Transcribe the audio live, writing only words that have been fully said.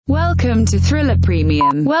Welcome to Thriller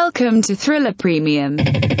Premium. Welcome to Thriller Premium.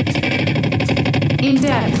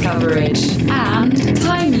 In-depth coverage and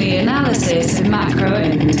timely analysis of macro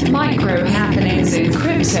and micro happenings in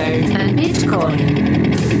crypto and Bitcoin.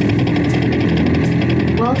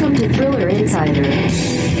 Welcome to Thriller Insider.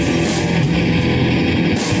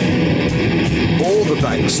 All the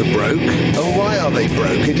banks are broke. And why are they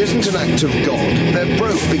broke? It isn't an act of God. They're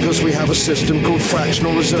broke because we have a system called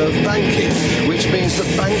fractional reserve banking, which means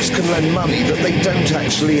that banks can lend money that they don't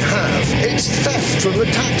actually have. It's theft from the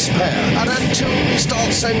taxpayer. And until we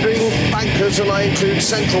start sending bankers, and I include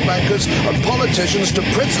central bankers and politicians, to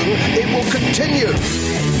prison, it will continue.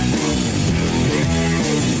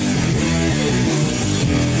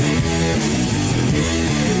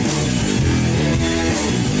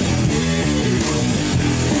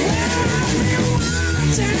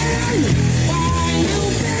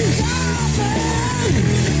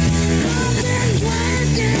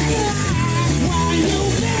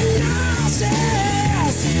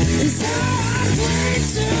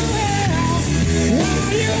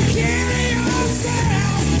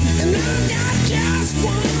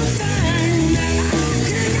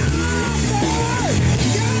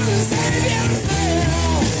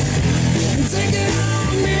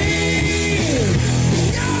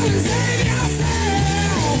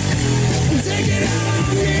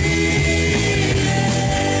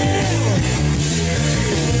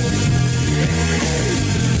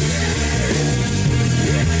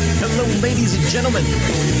 Ladies and gentlemen,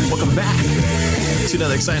 welcome back to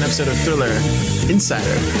another exciting episode of Thriller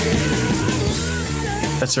Insider.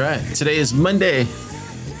 That's right. Today is Monday,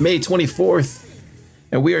 May 24th,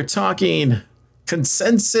 and we are talking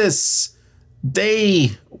consensus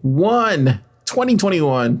day 1,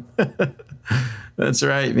 2021. That's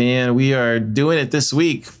right, man. We are doing it this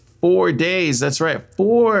week. 4 days. That's right.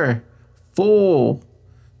 4 full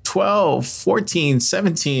 12, 14,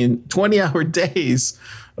 17, 20-hour days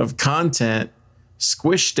of content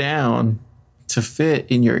squished down to fit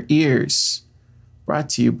in your ears. Brought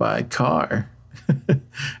to you by Car.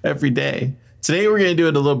 Every day. Today we're going to do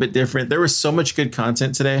it a little bit different. There was so much good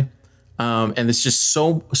content today, and it's just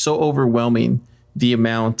so overwhelming, the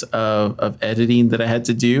amount of editing that I had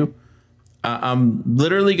to do. I'm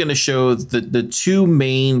literally going to show the two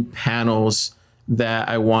main panels that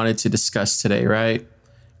I wanted to discuss today, right?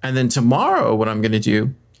 And then tomorrow, what I'm going to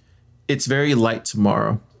do, it's very light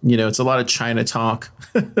tomorrow. You know, it's a lot of China talk,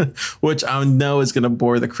 which I know is going to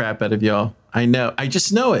bore the crap out of y'all. I know. I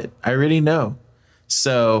just know it. I already know.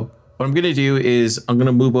 So what I'm going to do is I'm going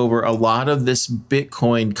to move over a lot of this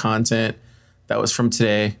Bitcoin content that was from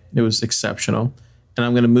today. It was exceptional. And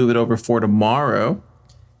I'm going to move it over for tomorrow.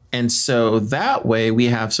 And so that way we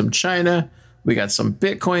have some China, we got some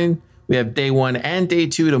Bitcoin, we have day 1 and day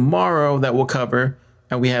 2 tomorrow that we'll cover.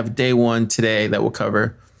 And we have day 1 today that we'll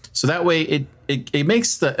cover. So that way it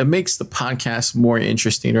makes the podcast more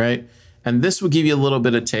interesting, right? And this will give you a little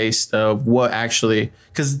bit of taste of what actually,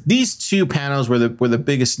 because these two panels were the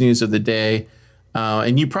biggest news of the day.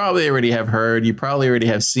 And you probably already have heard, you probably already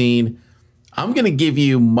have seen. I'm going to give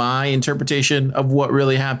you my interpretation of what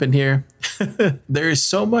really happened here. There is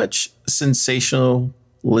so much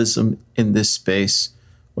sensationalism in this space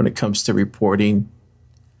when it comes to reporting.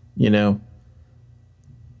 You know,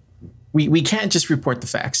 we can't just report the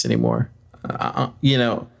facts anymore. You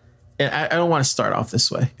know, and I don't want to start off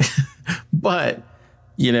this way, but,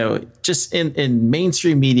 you know, just in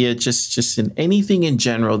mainstream media, just in anything in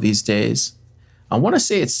general these days, I want to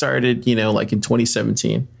say it started, you know, like in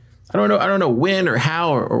 2017. I don't know when or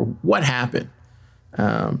how or what happened.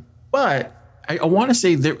 But I want to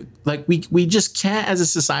say that, like, we just can't as a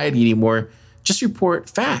society anymore just report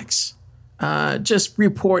facts. Just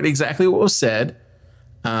report exactly what was said.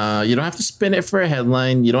 You don't have to spin it for a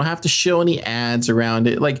headline. You don't have to show any ads around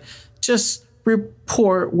it. Like, just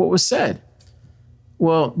report what was said.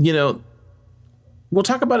 Well, you know, we'll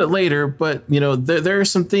talk about it later, but, you know, there are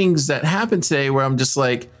some things that happened today where I'm just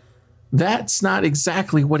like, that's not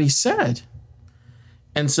exactly what he said.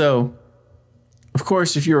 And so, of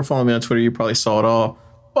course, if you were following me on Twitter, you probably saw it all.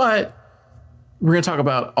 But we're going to talk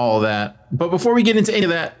about all that. But before we get into any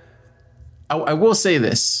of that, I will say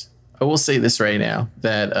this. I will say this right now,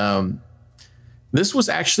 that this was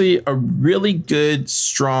actually a really good,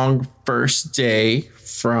 strong first day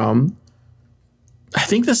from, I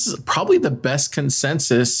think this is probably the best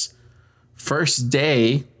consensus first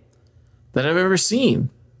day that I've ever seen.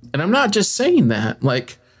 And I'm not just saying that.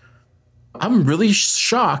 Like, I'm really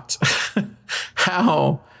shocked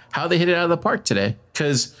how they hit it out of the park today,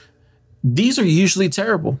 because these are usually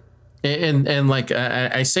terrible. And like,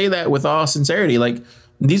 I say that with all sincerity. Like,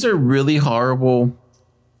 these are really horrible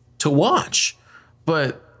to watch.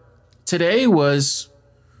 But today was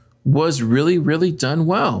really, really done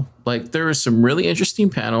well. Like, there were some really interesting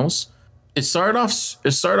panels. It started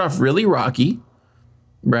off really rocky,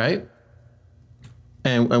 right?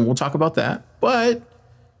 And we'll talk about that. But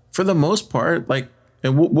for the most part, like,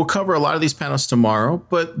 and we'll cover a lot of these panels tomorrow.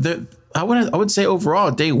 But I would say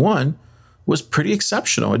overall, day one was pretty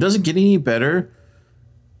exceptional. It doesn't get any better,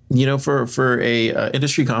 for a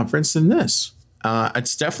industry conference than this.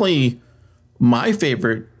 It's definitely my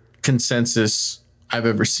favorite consensus I've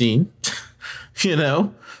ever seen.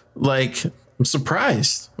 Like, I'm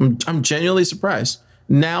surprised. I'm genuinely surprised.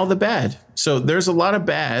 Now the bad. So there's a lot of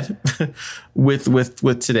bad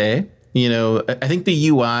with today. I think the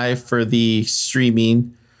UI for the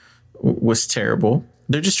streaming was terrible.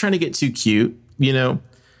 They're just trying to get too cute.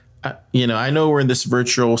 I know we're in this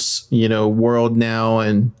virtual, world now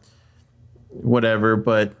and whatever,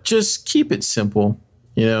 but just keep it simple.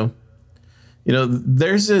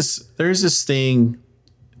 There's this thing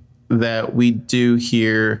that we do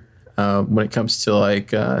here when it comes to like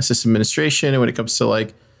system administration, and when it comes to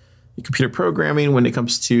like computer programming, when it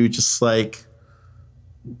comes to just like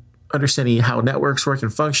understanding how networks work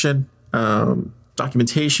and function,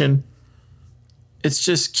 documentation. It's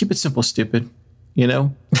just keep it simple, stupid.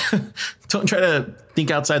 Don't try to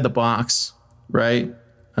think outside the box, right?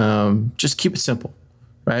 Just keep it simple,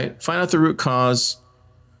 right? Find out the root cause.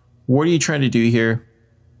 What are you trying to do here?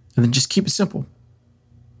 And then just keep it simple.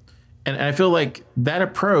 And I feel like that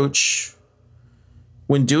approach,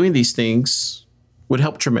 when doing these things, would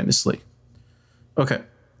help tremendously. Okay.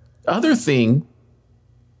 Other thing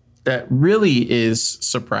that really is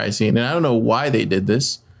surprising, and I don't know why they did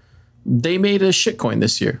this, they made a shitcoin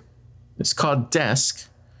this year. It's called Desk.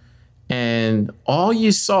 And all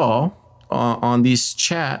you saw on these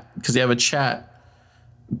chat, because they have a chat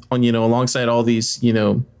on, alongside all these,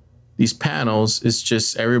 these panels, is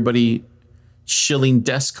just everybody shilling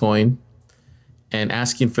Desk coin and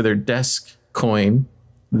asking for their Desk coin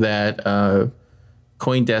that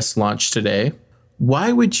CoinDesk launched today.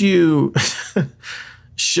 Why would you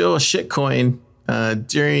shill a shitcoin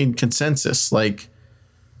during consensus? Like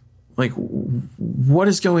what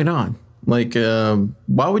is going on? Like,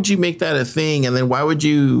 why would you make that a thing? And then why would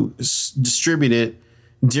you distribute it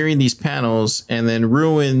during these panels and then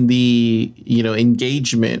ruin the,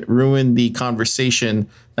 engagement, ruin the conversation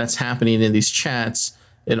that's happening in these chats?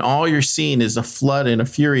 And all you're seeing is a flood and a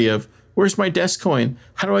fury of, where's my Desk coin?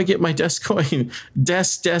 How do I get my Desk coin?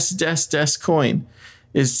 Desk coin.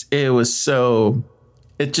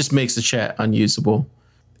 It just makes the chat unusable.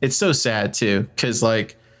 It's so sad too, because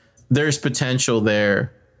like there's potential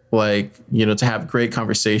there, like, to have great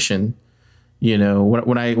conversation.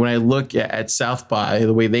 When I look at South by,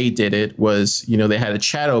 the way they did it was, they had a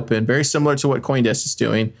chat open, very similar to what CoinDesk is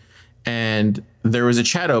doing. And there was a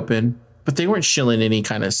chat open, but they weren't shilling any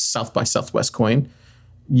kind of South by Southwest coin.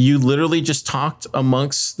 You literally just talked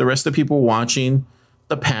amongst the rest of the people watching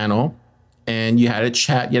the panel, and you had a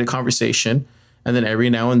chat, you had a conversation. And then every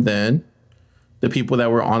now and then the people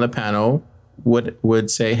that were on the panel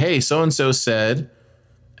would say, hey, so-and-so said,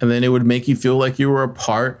 and then it would make you feel like you were a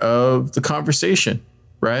part of the conversation,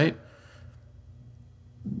 right?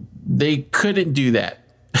 They couldn't do that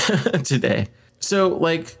today. So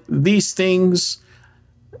like these things,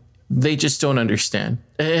 they just don't understand.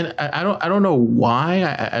 And I don't know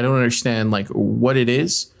why. I don't understand like what it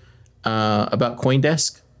is about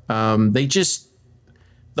CoinDesk.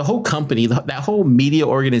 The whole company, that whole media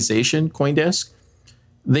organization, CoinDesk,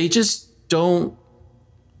 they just don't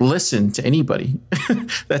listen to anybody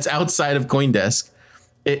that's outside of CoinDesk.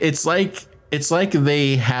 It's like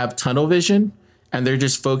they have tunnel vision and they're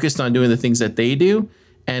just focused on doing the things that they do.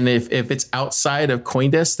 And if it's outside of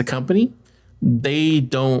CoinDesk, the company, they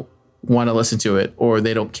don't want to listen to it, or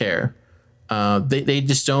they don't care. They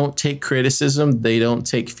just don't take criticism. They don't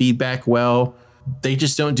take feedback well. They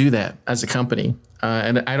just don't do that as a company.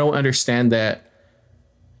 And I don't understand that.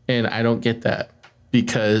 And I don't get that,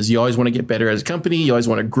 because you always want to get better as a company. You always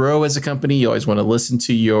want to grow as a company. You always want to listen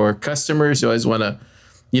to your customers. You always want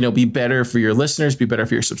to, be better for your listeners, be better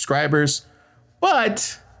for your subscribers.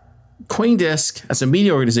 But CoinDesk as a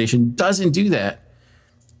media organization doesn't do that.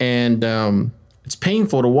 And it's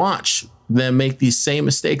painful to watch them make these same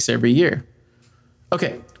mistakes every year.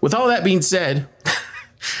 Okay, with all that being said,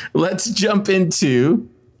 let's jump into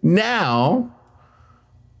now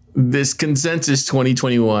this Consensus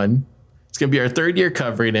 2021. It's going to be our third year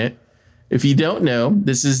covering it. If you don't know,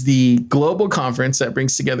 this is the global conference that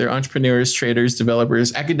brings together entrepreneurs, traders,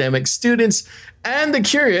 developers, academics, students, and the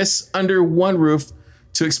curious under one roof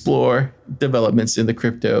to explore developments in the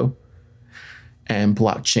crypto and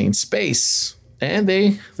blockchain space. And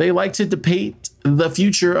they like to debate the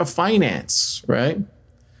future of finance, right?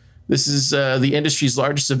 This is the industry's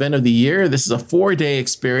largest event of the year. This is a 4-day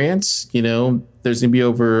experience. You know, there's going to be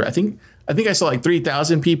over, I think I saw like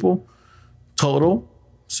 3,000 people total.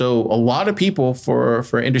 So a lot of people for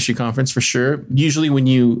an industry conference for sure. Usually when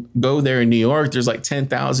you go there in New York, there's like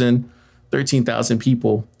 10,000, 13,000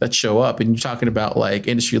 people that show up. And you're talking about like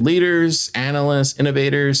industry leaders, analysts,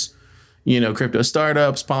 innovators, you know, crypto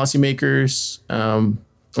startups, policymakers,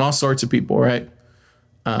 all sorts of people, right?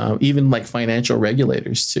 Even like financial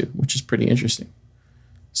regulators too, which is pretty interesting.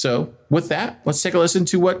 So with that, let's take a listen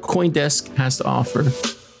to what CoinDesk has to offer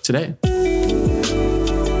today.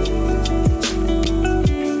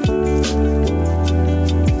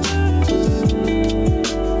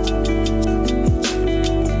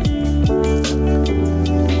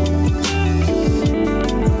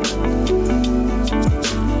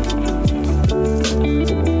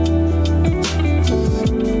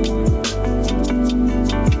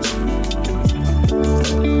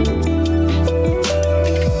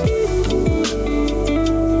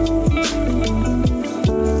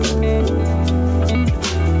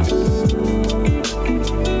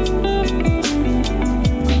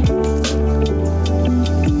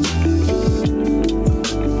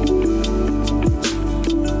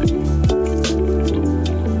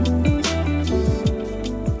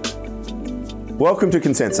 Welcome to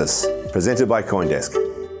Consensus, presented by CoinDesk.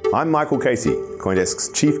 I'm Michael Casey,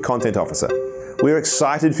 CoinDesk's Chief Content Officer. We're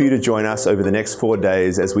excited for you to join us over the next 4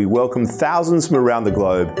 days as we welcome thousands from around the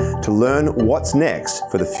globe to learn what's next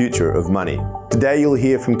for the future of money. Today you'll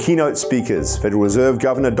hear from keynote speakers, Federal Reserve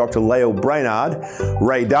Governor Dr. Lael Brainard,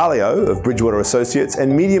 Ray Dalio of Bridgewater Associates,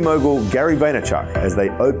 and media mogul Gary Vaynerchuk as they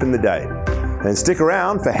open the day. And stick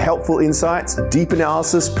around for helpful insights, deep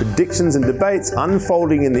analysis, predictions and debates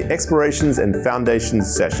unfolding in the Explorations and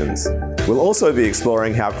Foundations sessions. We'll also be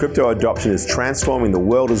exploring how crypto adoption is transforming the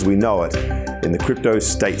world as we know it in the Crypto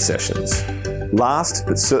State sessions. Last,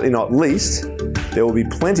 but certainly not least, there will be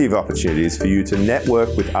plenty of opportunities for you to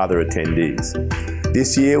network with other attendees.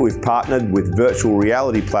 This year, we've partnered with virtual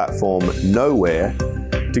reality platform Nowhere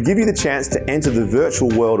to give you the chance to enter the virtual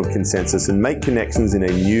world of Consensus and make connections in a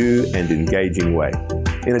new and engaging way.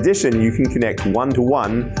 In addition, you can connect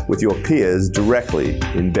one-to-one with your peers directly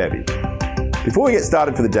in Bevy. Before we get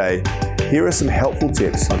started for the day, here are some helpful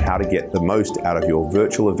tips on how to get the most out of your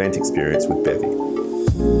virtual event experience with Bevy.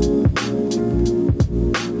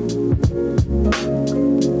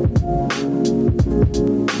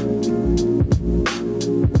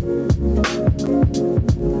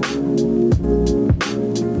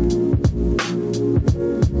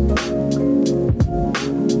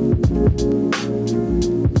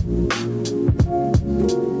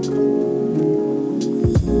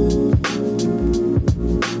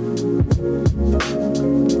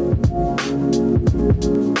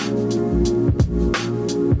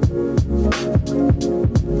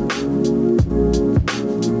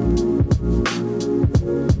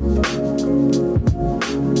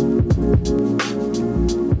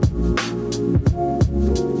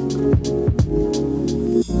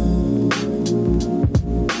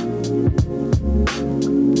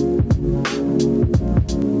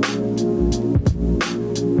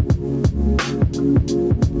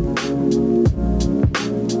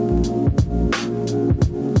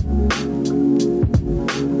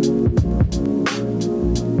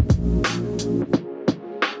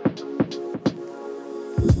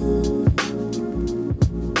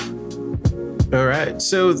 All right.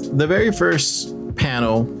 So the very first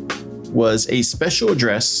panel was a special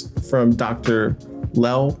address from Dr.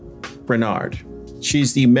 Lael Brainard.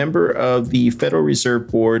 She's the member of the Federal Reserve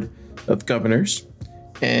Board of Governors,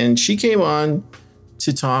 and she came on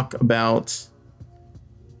to talk about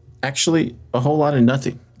actually a whole lot of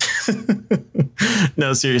nothing.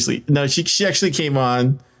 No, seriously. No, she actually came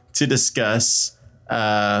on to discuss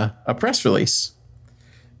a press release.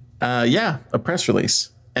 A press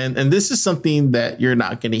release. And this is something that you're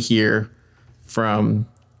not going to hear from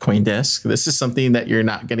CoinDesk. This is something that you're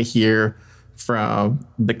not going to hear from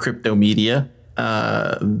the crypto media,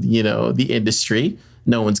 the industry.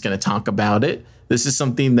 No one's going to talk about it. This is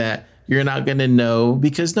something that you're not going to know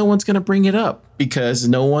because no one's going to bring it up, because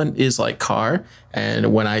no one is like Carr.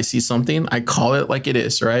 And when I see something, I call it like it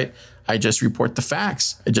is, right? I just report the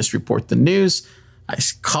facts. I just report the news. I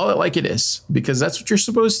call it like it is because that's what you're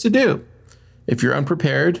supposed to do. If you're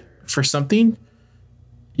unprepared for something,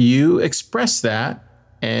 you express that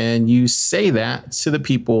and you say that to the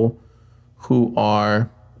people who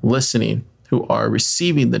are listening, who are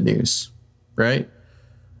receiving the news, right?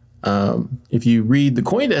 If you read the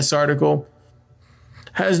CoinDesk article,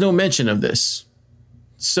 has no mention of this.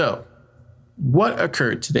 So what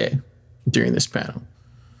occurred today during this panel?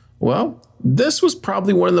 Well, this was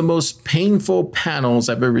probably one of the most painful panels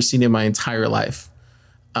I've ever seen in my entire life.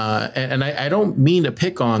 And I don't mean to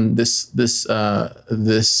pick on this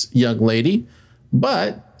young lady,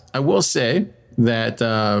 but I will say that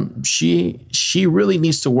she really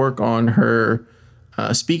needs to work on her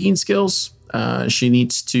speaking skills. She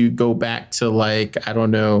needs to go back to I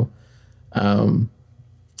don't know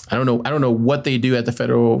what they do at the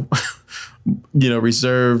Federal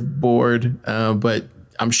Reserve Board, but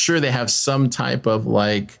I'm sure they have some type of PR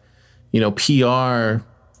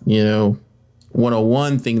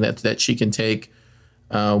 101 thing that she can take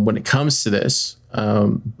when it comes to this.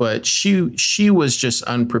 But she was just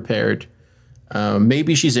unprepared.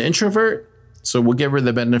 Maybe she's an introvert, so we'll give her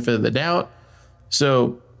the benefit of the doubt.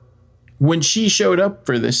 So when she showed up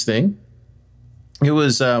for this thing, it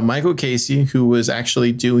was Michael Casey who was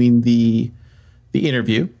actually doing the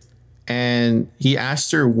interview, and he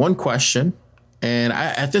asked her one question. And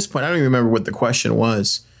at this point, I don't even remember what the question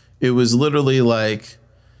was. It was literally like,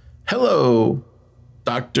 "Hello,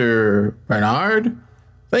 Dr. Bernard.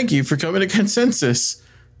 Thank you for coming to Consensus.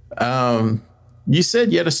 You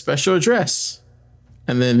said you had a special address."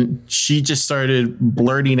 And then she just started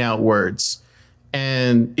blurting out words.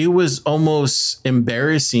 And it was almost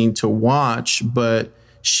embarrassing to watch, but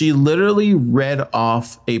she literally read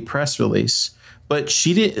off a press release. But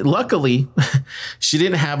luckily, she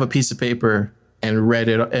didn't have a piece of paper and read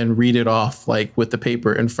it off with the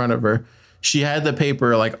paper in front of her. She had the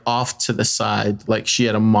paper off to the side, she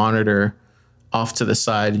had a monitor off to the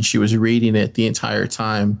side, and she was reading it the entire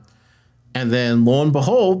time. And then lo and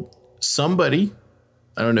behold, somebody,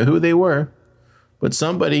 I don't know who they were, but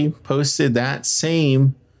somebody posted that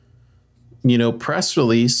same, press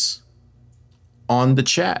release on the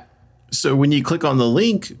chat. So when you click on the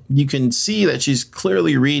link, you can see that she's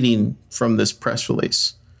clearly reading from this press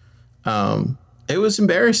release. It was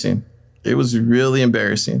embarrassing. It was really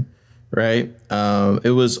embarrassing, right?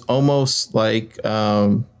 It was almost like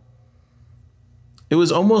I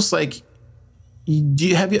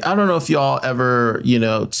don't know if y'all ever,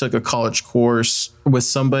 took a college course with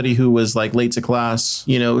somebody who was late to class,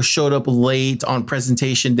 showed up late on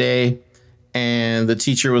presentation day, and the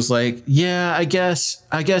teacher was like, "Yeah, I guess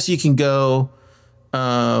you can go.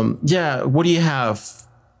 Yeah, what do you have?"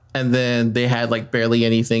 And then they had barely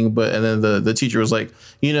anything, and then the teacher was like,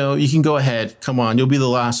 "You can go ahead. Come on, you'll be the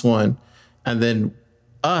last one." And then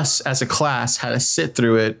us as a class had to sit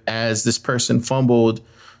through it as this person fumbled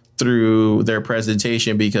through their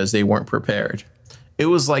presentation because they weren't prepared. It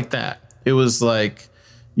was like that. It was like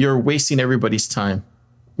you're wasting everybody's time,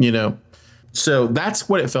 So that's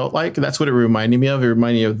what it felt like. That's what it reminded me of. It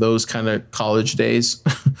reminded me of those kind of college days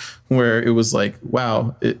where it was like,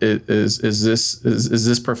 wow, is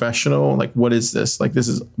this professional? What is this? This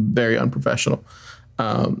is very unprofessional.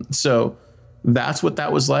 So that's what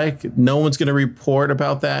that was like. No one's going to report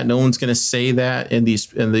about that. No one's going to say that in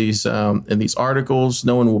these articles.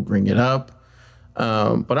 No one will bring it up.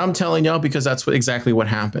 But I'm telling y'all because that's exactly what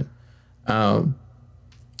happened.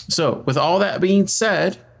 So with all that being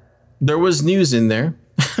said, there was news in there.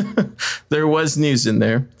 There was news in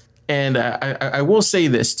there. And I will say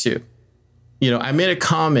this too. I made a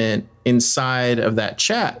comment inside of that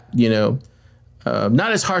chat,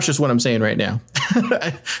 not as harsh as what I'm saying right now.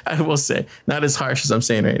 I will say not as harsh as I'm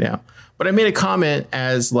saying right now, but I made a comment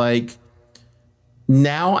as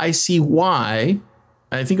now I see why.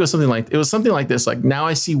 I think it was something like this. Now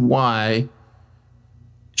I see why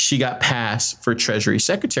she got passed for Treasury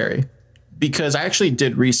Secretary, because I actually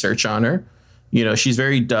did research on her. She's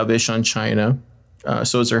very dovish on China.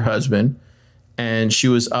 So is her husband. And she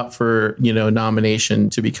was up for, nomination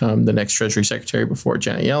to become the next Treasury Secretary before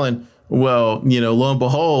Janet Yellen. Well, lo and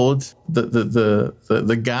behold,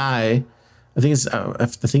 the guy, I think he's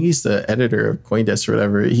the editor of CoinDesk or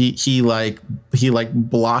whatever. He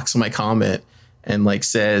blocks my comment and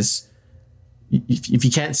says, if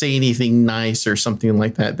you can't say anything nice or something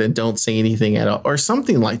like that, then don't say anything at all or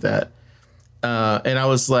something like that. And I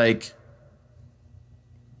was like,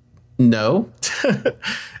 no.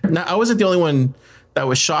 Now, I wasn't the only one that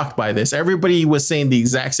was shocked by this. Everybody was saying the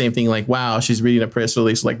exact same thing. Wow, she's reading a press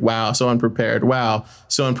release. Wow, so unprepared. Wow,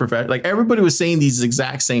 so unprofessional. Everybody was saying these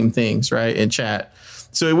exact same things, right, in chat.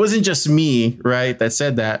 So it wasn't just me, right, that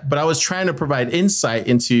said that. But I was trying to provide insight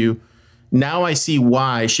into, now I see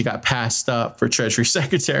why she got passed up for Treasury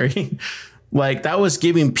Secretary. That was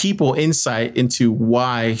giving people insight into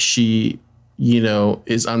why she,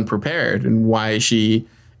 is unprepared and why she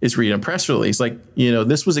is reading a press release.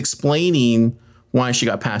 This was explaining why she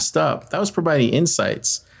got passed up. That was providing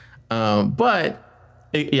insights. But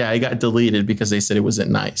it got deleted because they said it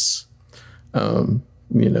wasn't nice. I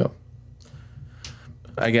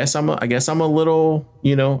guess I'm a little,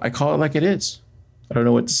 I call it like it is. I don't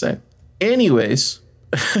know what to say. Anyways,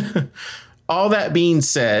 all that being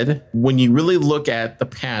said, when you really look at the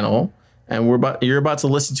panel, and you're about to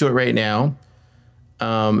listen to it right now,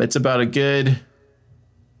 it's about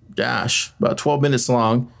about 12 minutes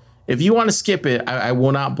long. If you want to skip it, I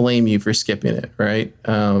will not blame you for skipping it. Right?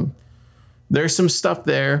 There's some stuff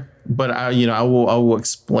there, but I will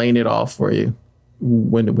explain it all for you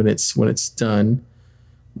when it's done.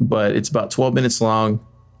 But it's about 12 minutes long.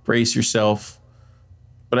 Brace yourself.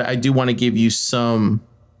 But I do want to give you some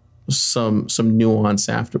nuance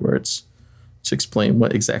afterwards to explain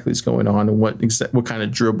what exactly is going on and what kind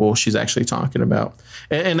of dribble she's actually talking about.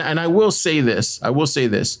 And I will say this.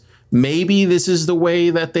 Maybe this is the way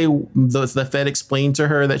that the Fed explained to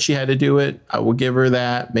her that she had to do it. I will give her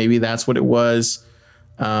that. Maybe that's what it was.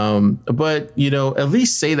 But at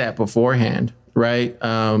least say that beforehand, right?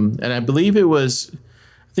 And I believe it was.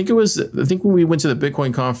 I think when we went to the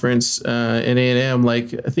Bitcoin conference in A&M, I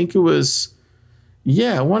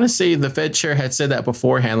want to say the Fed chair had said that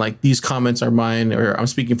beforehand, like, these comments are mine, or I'm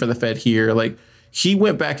speaking for the Fed here. Like, he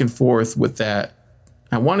went back and forth with that.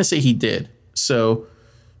 I want to say he did. So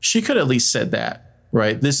she could at least said that,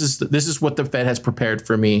 right? This is what the Fed has prepared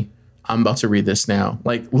for me. I'm about to read this now.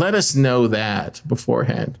 Like, let us know that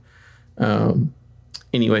beforehand.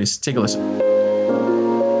 Anyways, take a listen.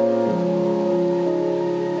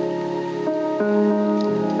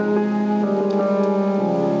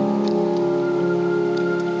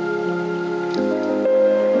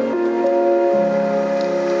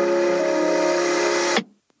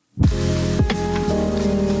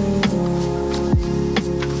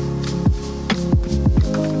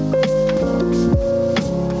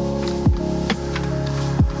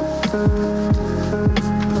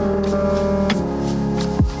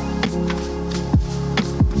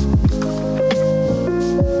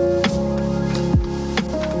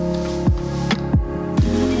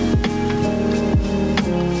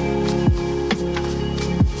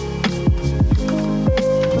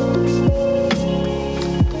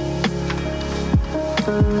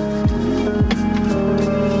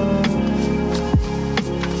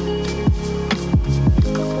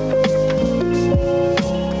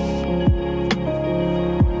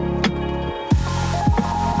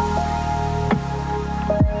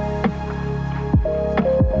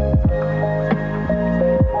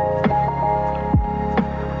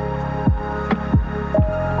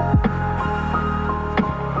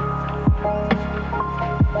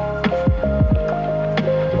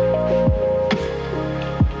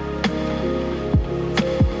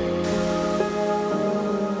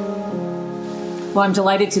 Well, I'm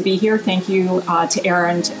delighted to be here. Thank you to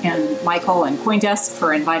Aaron and Michael and CoinDesk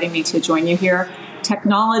for inviting me to join you here.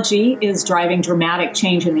 Technology is driving dramatic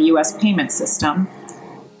change in the U.S. payment system.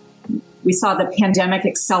 We saw the pandemic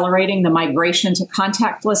accelerating the migration to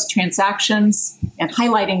contactless transactions and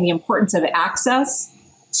highlighting the importance of access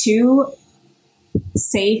to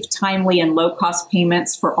safe, timely, and low-cost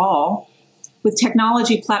payments for all. With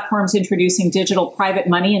technology platforms introducing digital private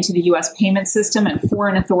money into the U.S. payment system and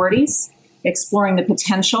foreign authorities exploring the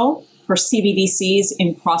potential for CBDCs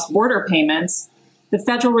in cross-border payments, the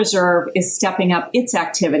Federal Reserve is stepping up its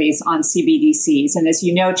activities on CBDCs. And as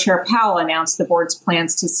you know, Chair Powell announced the board's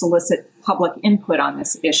plans to solicit public input on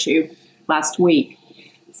this issue last week.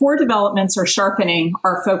 4 developments are sharpening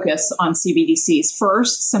our focus on CBDCs.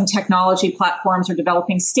 First, some technology platforms are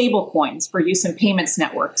developing stablecoins for use in payments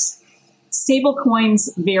networks. Stablecoins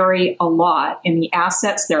vary a lot in the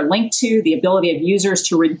assets they're linked to, the ability of users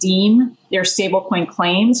to redeem their stablecoin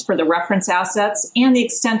claims for the reference assets, and the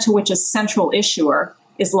extent to which a central issuer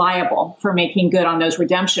is liable for making good on those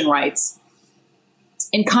redemption rights.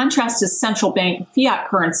 In contrast to central bank fiat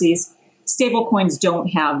currencies, stablecoins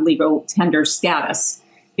don't have legal tender status.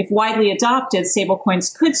 If widely adopted,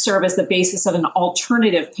 stablecoins could serve as the basis of an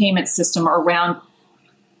alternative payment system around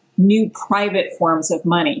new private forms of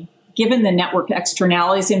money. Given the network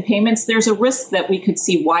externalities in payments, there's a risk that we could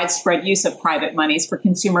see widespread use of private monies for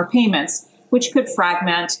consumer payments, which could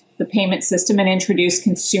fragment the payment system and introduce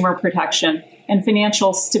consumer protection and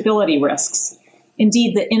financial stability risks.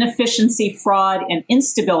 Indeed, the inefficiency, fraud, and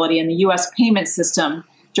instability in the U.S. payment system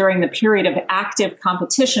during the period of active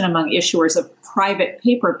competition among issuers of private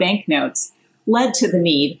paper banknotes led to the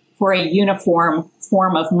need for a uniform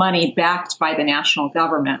form of money backed by the national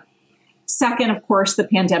government. Second, of course, the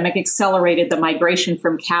pandemic accelerated the migration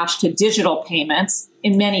from cash to digital payments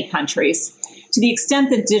in many countries. To the extent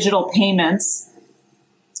that digital payments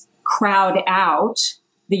crowd out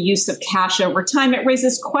the use of cash over time, it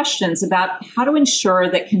raises questions about how to ensure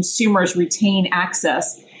that consumers retain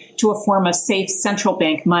access to a form of safe central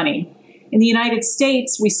bank money. In the United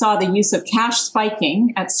States, we saw the use of cash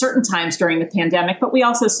spiking at certain times during the pandemic, but we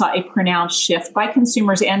also saw a pronounced shift by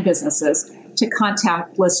consumers and businesses to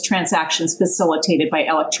contactless transactions facilitated by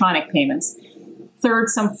electronic payments. Third,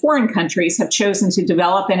 some foreign countries have chosen to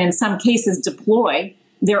develop and in some cases deploy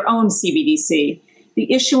their own CBDC.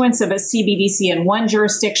 The issuance of a CBDC in one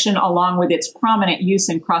jurisdiction, along with its prominent use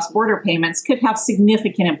in cross-border payments, could have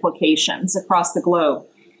significant implications across the globe.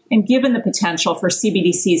 And given the potential for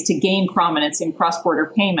CBDCs to gain prominence in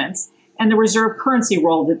cross-border payments and the reserve currency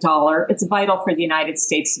role of the dollar, it's vital for the United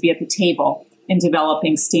States to be at the table in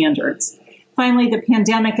developing standards. Finally, the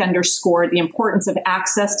pandemic underscored the importance of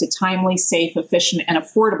access to timely, safe, efficient, and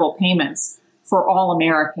affordable payments for all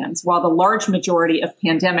Americans. While the large majority of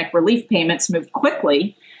pandemic relief payments moved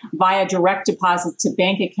quickly via direct deposit to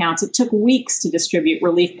bank accounts, it took weeks to distribute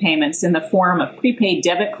relief payments in the form of prepaid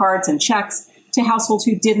debit cards and checks to households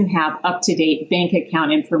who didn't have up-to-date bank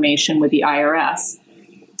account information with the IRS.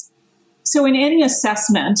 So in any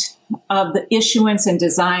assessment of the issuance and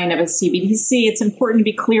design of a CBDC, it's important to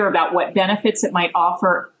be clear about what benefits it might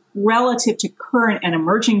offer relative to current and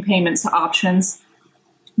emerging payments options,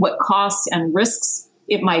 what costs and risks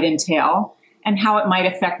it might entail, and how it might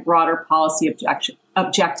affect broader policy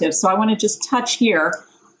objectives. So I want to just touch here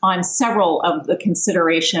on several of the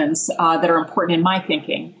considerations that are important in my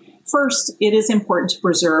thinking. First, it is important to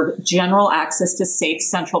preserve general access to safe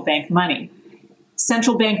central bank money.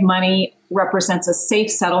 Central bank money represents a safe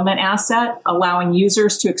settlement asset, allowing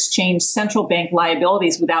users to exchange central bank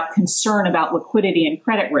liabilities without concern about liquidity and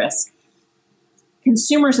credit risk.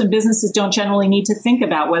 Consumers and businesses don't generally need to think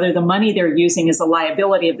about whether the money they're using is a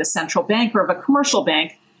liability of the central bank or of a commercial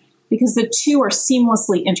bank, because the two are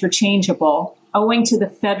seamlessly interchangeable owing to the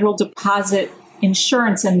federal deposit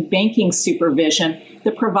insurance and banking supervision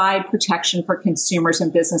that provide protection for consumers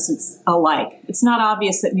and businesses alike. It's not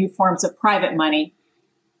obvious that new forms of private money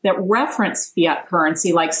that reference fiat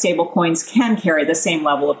currency like stablecoins can carry the same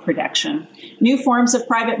level of protection. New forms of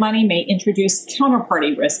private money may introduce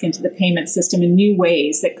counterparty risk into the payment system in new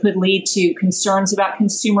ways that could lead to concerns about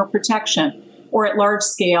consumer protection or at large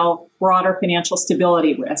scale, broader financial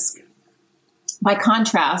stability risk. By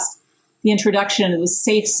contrast, the introduction of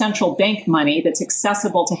safe central bank money that's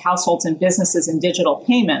accessible to households and businesses in digital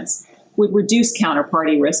payments would reduce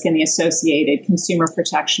counterparty risk and the associated consumer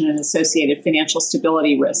protection and associated financial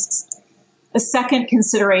stability risks. A second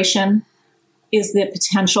consideration is the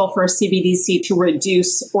potential for a CBDC to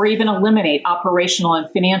reduce or even eliminate operational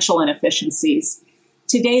and financial inefficiencies.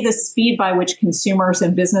 Today, the speed by which consumers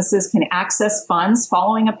and businesses can access funds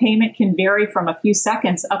following a payment can vary from a few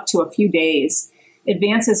seconds up to a few days.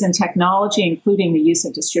 Advances in technology, including the use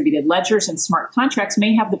of distributed ledgers and smart contracts,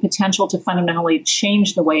 may have the potential to fundamentally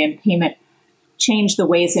change the ways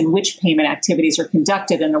in which payment activities are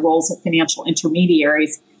conducted and the roles of financial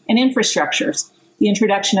intermediaries and infrastructures. The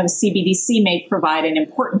introduction of a CBDC may provide an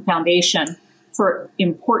important foundation for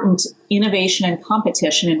important innovation and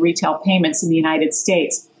competition in retail payments in the United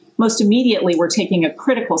States. Most immediately, we're taking a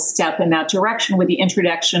critical step in that direction with the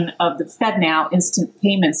introduction of the FedNow instant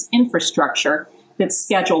payments infrastructure that's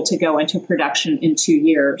scheduled to go into production in 2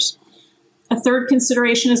 years. A third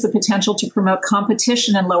consideration is the potential to promote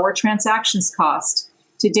competition and lower transactions cost.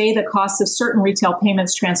 Today, the costs of certain retail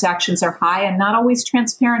payments transactions are high and not always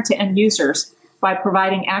transparent to end users. By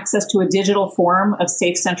providing access to a digital form of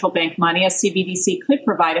safe central bank money, a CBDC could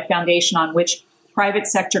provide a foundation on which private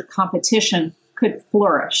sector competition could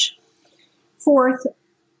flourish. Fourth,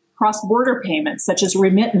 cross-border payments, such as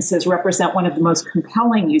remittances, represent one of the most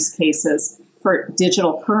compelling use cases for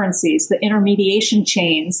digital currencies. The intermediation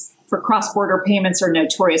chains for cross-border payments are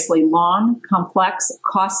notoriously long, complex,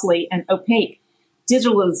 costly, and opaque.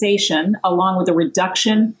 Digitalization, along with a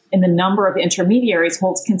reduction in the number of intermediaries,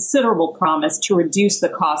 holds considerable promise to reduce the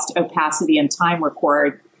cost, opacity, and time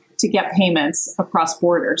required to get payments across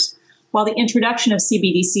borders. While the introduction of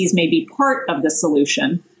CBDCs may be part of the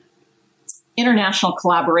solution, international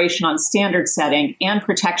collaboration on standard setting and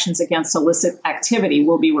protections against illicit activity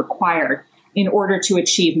will be required in order to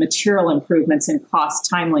achieve material improvements in cost,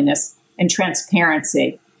 timeliness, and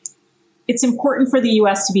transparency. It's important for the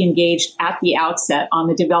U.S. to be engaged at the outset on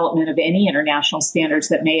the development of any international standards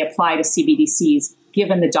that may apply to CBDCs,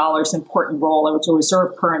 given the dollar's important role as a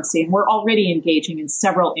reserve currency. And we're already engaging in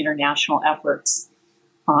several international efforts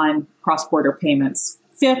on cross-border payments.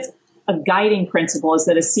 Fifth, a guiding principle is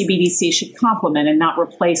that a CBDC should complement and not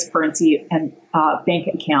replace currency and bank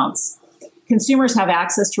accounts. Consumers have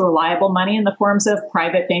access to reliable money in the forms of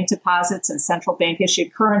private bank deposits and central bank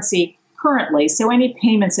issued currency currently, so any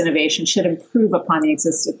payments innovation should improve upon the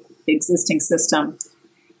existing system.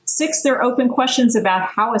 6, there are open questions about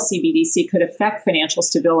how a CBDC could affect financial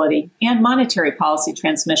stability and monetary policy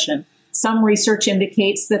transmission. Some research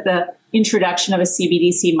indicates that the introduction of a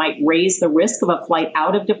CBDC might raise the risk of a flight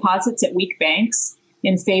out of deposits at weak banks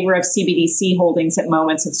in favor of CBDC holdings at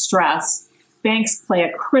moments of stress. Banks play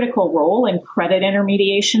a critical role in credit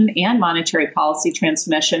intermediation and monetary policy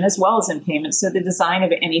transmission, as well as in payments, so the design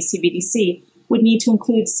of any CBDC would need to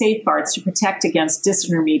include safeguards to protect against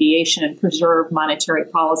disintermediation and preserve monetary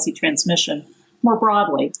policy transmission more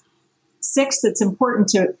broadly. 6, it's important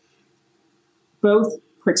to both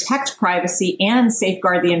protect privacy and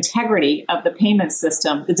safeguard the integrity of the payment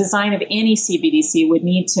system. The design of any CBDC would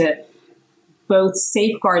need to both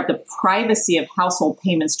safeguard the privacy of household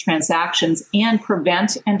payments transactions and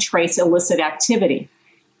prevent and trace illicit activity,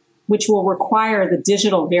 which will require the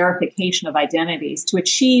digital verification of identities. To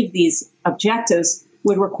achieve these objectives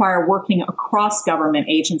would require working across government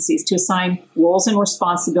agencies to assign roles and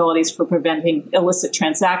responsibilities for preventing illicit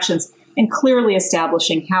transactions and clearly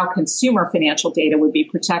establishing how consumer financial data would be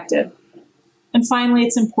protected. And finally,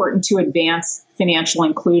 it's important to advance financial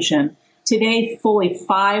inclusion. Today, fully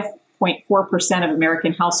 5.4% of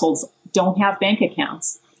American households don't have bank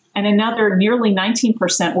accounts, and another nearly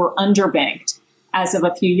 19% were underbanked as of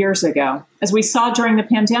a few years ago. As we saw during the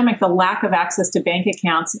pandemic, the lack of access to bank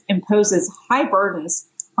accounts imposes high burdens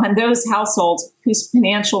on those households whose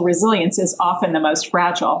financial resilience is often the most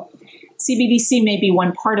fragile. CBDC may be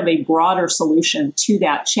one part of a broader solution to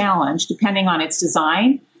that challenge. Depending on its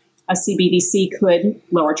design, a CBDC could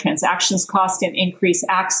lower transactions cost and increase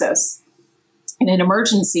access. And in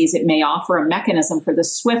emergencies, it may offer a mechanism for the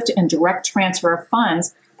swift and direct transfer of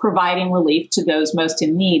funds, providing relief to those most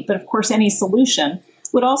in need. But of course, any solution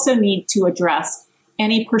would also need to address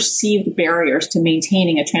any perceived barriers to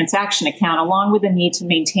maintaining a transaction account, along with the need to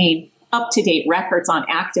maintain up-to-date records on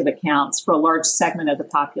active accounts for a large segment of the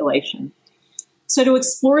population. So to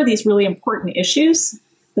explore these really important issues,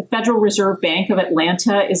 the Federal Reserve Bank of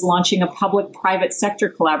Atlanta is launching a public-private sector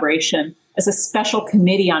collaboration as a special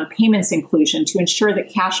committee on payments inclusion to ensure that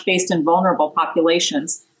cash-based and vulnerable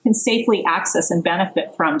populations can safely access and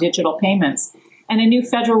benefit from digital payments. And a new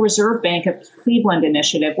Federal Reserve Bank of Cleveland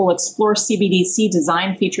initiative will explore CBDC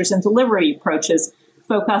design features and delivery approaches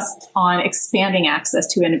focused on expanding access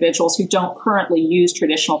to individuals who don't currently use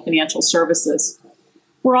traditional financial services.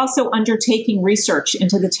 We're also undertaking research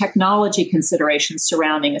into the technology considerations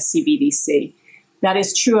surrounding a CBDC. That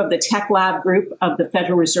is true of the Tech Lab group of the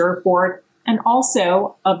Federal Reserve Board and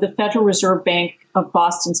also of the Federal Reserve Bank of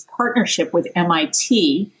Boston's partnership with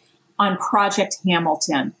MIT on Project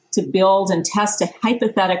Hamilton to build and test a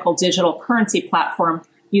hypothetical digital currency platform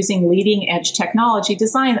using leading-edge technology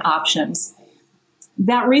design options.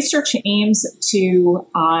 That research aims to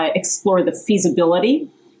explore the feasibility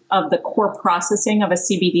of the core processing of a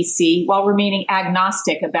CBDC while remaining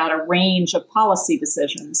agnostic about a range of policy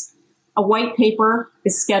decisions. A white paper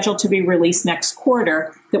is scheduled to be released next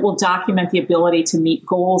quarter that will document the ability to meet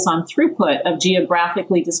goals on throughput of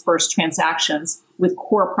geographically dispersed transactions with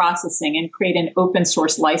core processing and create an open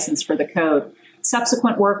source license for the code.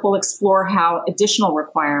 Subsequent work will explore how additional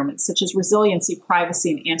requirements such as resiliency,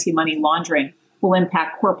 privacy, and anti-money laundering will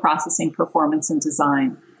impact core processing performance and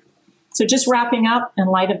design. So just wrapping up, in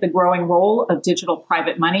light of the growing role of digital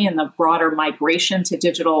private money and the broader migration to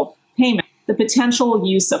digital payment, the potential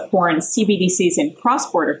use of foreign CBDCs in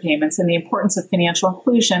cross-border payments, and the importance of financial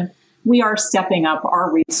inclusion, we are stepping up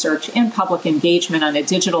our research and public engagement on a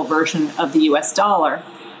digital version of the US dollar.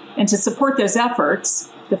 And to support those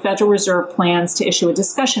efforts, the Federal Reserve plans to issue a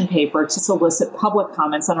discussion paper to solicit public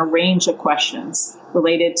comments on a range of questions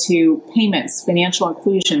related to payments, financial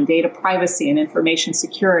inclusion, data privacy, and information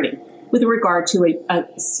security with regard to a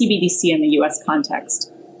CBDC in the U.S.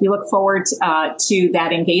 context. We look forward to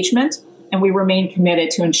that engagement, and we remain committed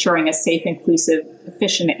to ensuring a safe, inclusive,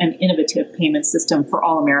 efficient, and innovative payment system for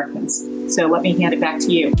all Americans. So let me hand it back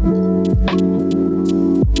to you.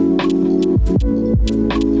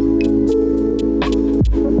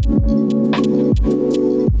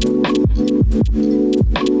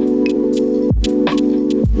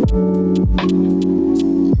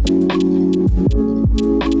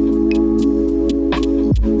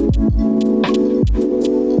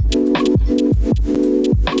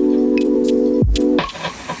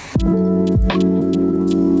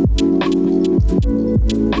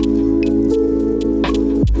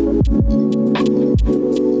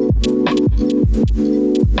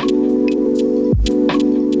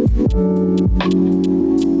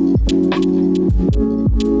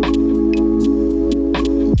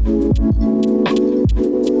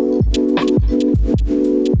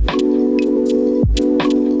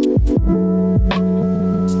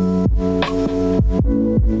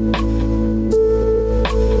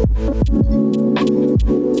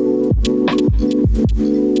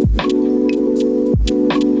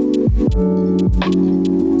 So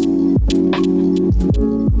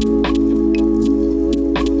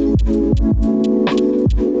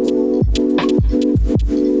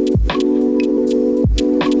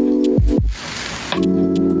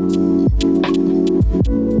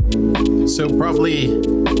probably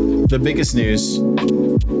the biggest news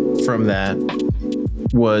from that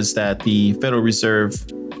was that the Federal Reserve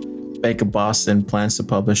Bank of Boston plans to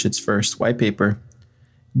publish its first white paper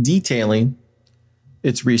detailing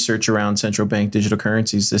its research around central bank digital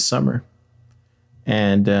currencies this summer.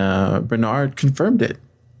 And Bernard confirmed it.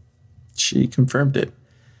 She confirmed it,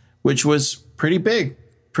 which was pretty big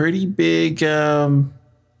there,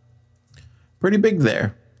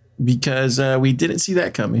 because we didn't see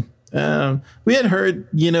that coming. We had heard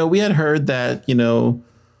that,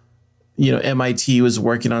 MIT was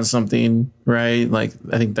working on something, right? Like,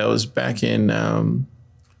 I think that was back in, I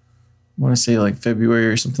want to say like February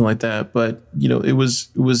or something like that. But, it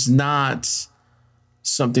was not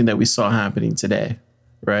something that we saw happening today,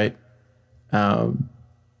 right? So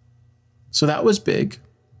that was big.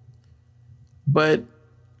 But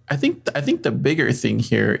I think the bigger thing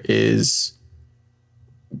here is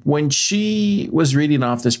when she was reading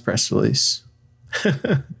off this press release.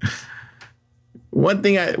 One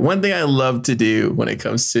thing I love to do when it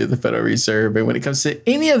comes to the Federal Reserve and when it comes to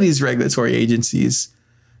any of these regulatory agencies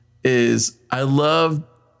is I love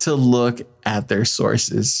to look at their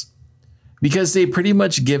sources, because they pretty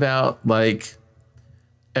much give out like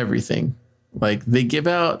everything. Like they give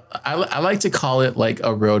out, I like to call it like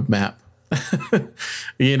a roadmap.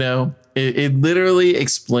 It literally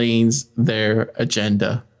explains their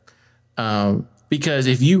agenda. Because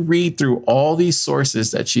if you read through all these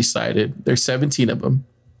sources that she cited, there's 17 of them.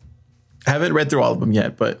 I haven't read through all of them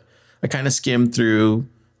yet, but I kind of skimmed through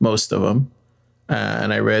most of them.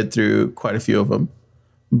 And I read through quite a few of them.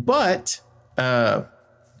 But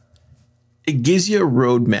it gives you a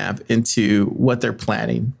roadmap into what they're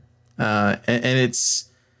planning. And it's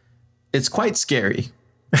quite scary.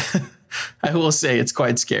 I will say it's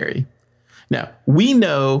quite scary. Now, we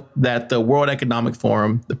know that the World Economic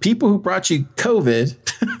Forum, the people who brought you COVID,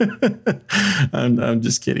 I'm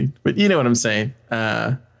just kidding, but you know what I'm saying.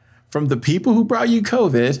 From the people who brought you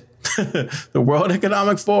COVID, the World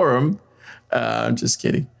Economic Forum, I'm just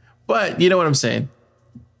kidding. But you know what I'm saying.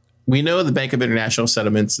 We know the Bank of International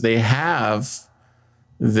Settlements, they have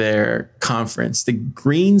their conference, the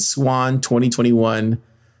Green Swan 2021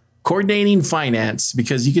 Coordinating Finance,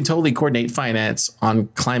 because you can totally coordinate finance on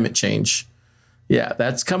climate change. Yeah,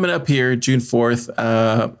 that's coming up here, June 4th.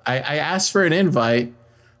 I asked for an invite.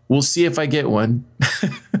 We'll see if I get one.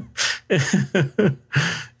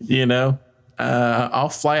 I'll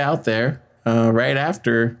fly out there right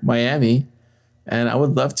after Miami, and I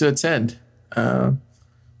would love to attend. Suit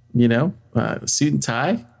and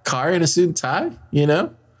tie, car in a suit and tie,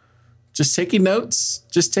 just taking notes.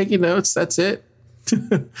 That's it.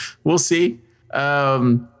 We'll see.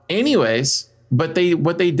 Anyways. But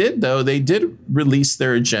what they did, though, they did release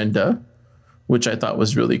their agenda, which I thought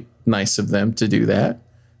was really nice of them to do that,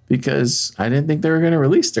 because I didn't think they were going to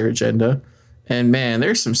release their agenda. And man,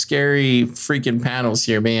 there's some scary freaking panels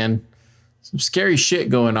here, man. Some scary shit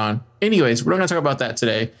going on. Anyways, we're not going to talk about that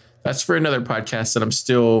today. That's for another podcast that I'm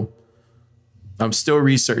still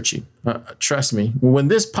researching. Trust me. When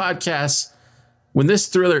this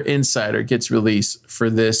Thriller Insider gets released for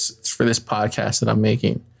this podcast that I'm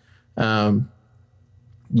making,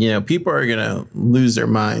 people are going to lose their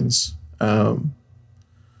minds. People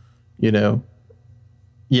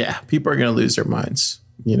are going to lose their minds.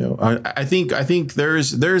 I think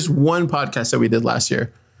there's one podcast that we did last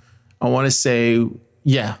year. I want to say,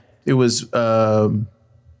 it was, how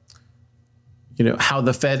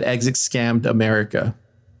the Fed exit scammed America.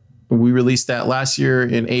 We released that last year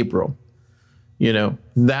in April.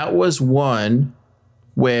 That was one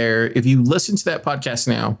where if you listen to that podcast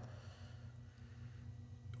now,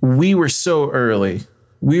 we were so early.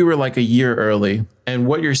 We were like a year early. And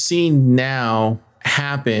what you're seeing now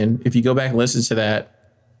happen, if you go back and listen to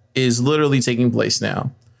that, is literally taking place now.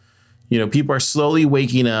 People are slowly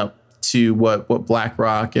waking up to what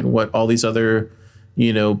BlackRock and what all these other,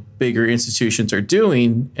 bigger institutions are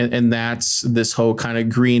doing. And that's this whole kind of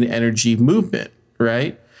green energy movement,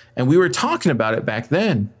 right? And we were talking about it back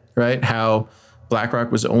then, right? How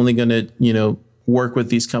BlackRock was only going to, work with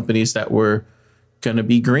these companies that were going to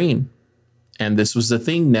be green. And this was the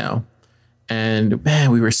thing now. And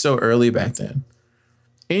man, we were so early back then.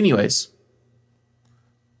 Anyways,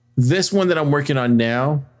 this one that I'm working on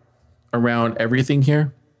now around everything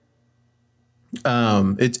here,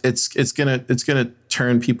 it's gonna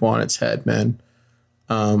turn people on its head, man.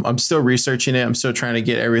 I'm still researching it. I'm still trying to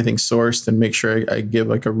get everything sourced and make sure I give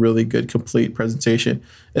like a really good, complete presentation.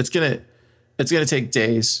 It's gonna take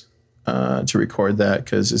days to record that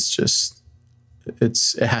because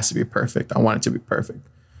it has to be perfect. I want it to be perfect.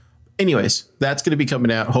 Anyways, that's gonna be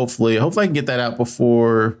coming out. Hopefully I can get that out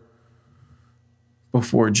before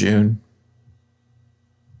June,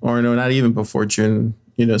 or no, not even before June.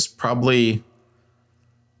 It's probably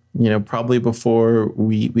before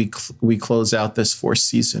we close out this fourth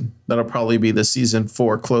season. That'll probably be the season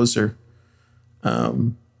 4 closer.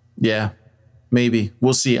 Yeah, maybe.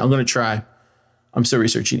 We'll see. I'm going to try. I'm still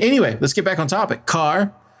researching. Anyway, let's get back on topic.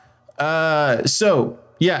 Car. So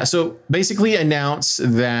basically announce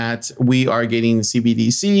that we are getting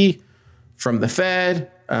CBDC from the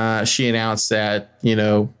Fed. She announced that,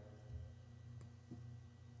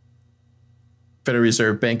 Federal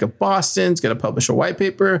Reserve Bank of Boston's going to publish a white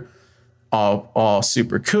paper, all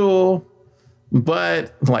super cool.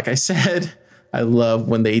 But like I said, I love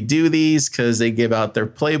when they do these because they give out their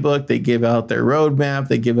playbook, they give out their roadmap,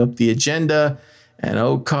 they give up the agenda,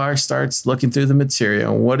 and Carr starts looking through the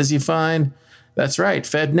material. And what does he find? That's right,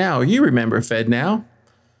 FedNow. You remember FedNow,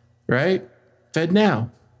 right? FedNow.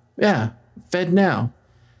 Yeah, FedNow.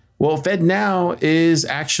 Well, FedNow is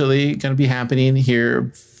actually going to be happening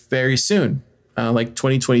here very soon. Like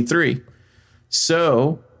 2023.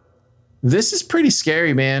 So this is pretty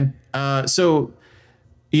scary, man. For the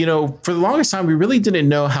longest time, we really didn't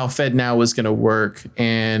know how FedNow was going to work.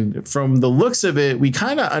 And from the looks of it, we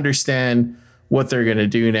kind of understand what they're going to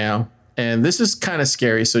do now. And this is kind of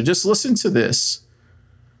scary. So just listen to this.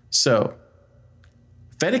 So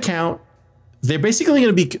Fed account, they're basically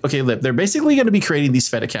going to be creating these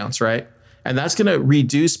Fed accounts, right? And that's going to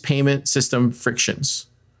reduce payment system frictions.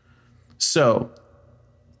 So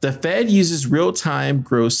the Fed uses real-time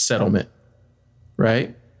gross settlement,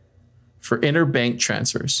 right, for interbank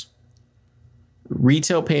transfers,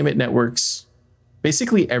 retail payment networks,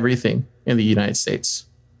 basically everything in the United States.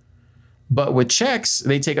 But with checks,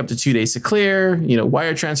 they take up to 2 days to clear,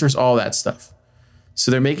 wire transfers, all that stuff.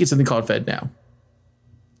 So they're making something called FedNow,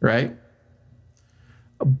 right?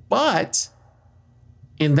 But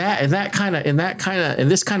in this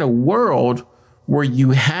kind of world where you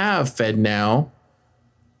have FedNow,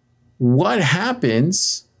 what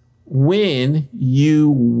happens when you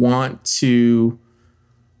want to,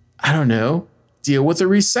 deal with a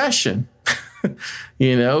recession?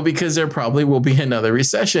 Because there probably will be another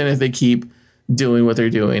recession if they keep doing what they're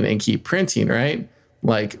doing and keep printing, right?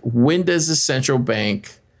 Like, when does the central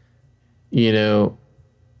bank,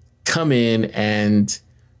 come in and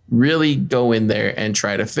really go in there and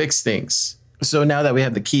try to fix things? So now that we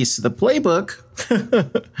have the keys to the playbook,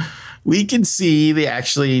 we can see they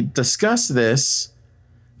actually discuss this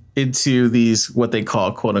into these, what they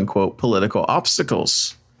call, quote unquote, political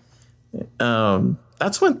obstacles.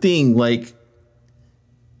 That's one thing, like,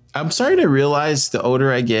 I'm starting to realize the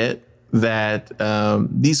older I get that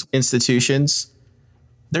these institutions,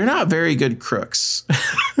 they're not very good crooks.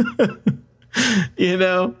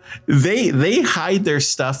 They hide their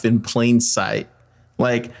stuff in plain sight.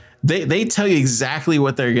 Like, they tell you exactly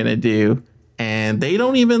what they're going to do, and they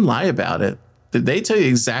don't even lie about it. They tell you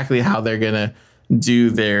exactly how they're going to do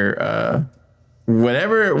their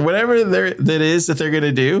whatever that is that they're going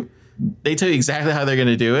to do. They tell you exactly how they're going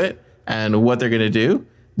to do it and what they're going to do.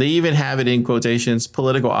 They even have it in quotations,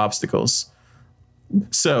 political obstacles.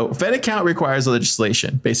 So Fed account requires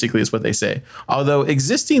legislation, basically is what they say. Although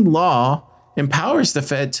existing law empowers the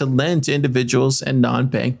Fed to lend to individuals and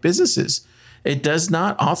non-bank businesses, it does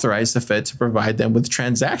not authorize the Fed to provide them with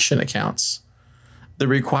transaction accounts. The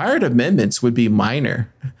required amendments would be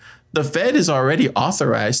minor. The Fed is already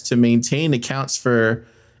authorized to maintain accounts for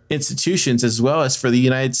institutions as well as for the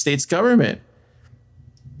United States government.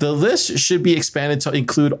 The list should be expanded to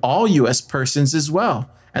include all U.S. persons as well,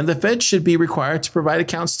 and the Fed should be required to provide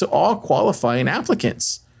accounts to all qualifying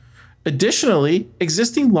applicants. Additionally,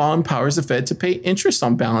 existing law empowers the Fed to pay interest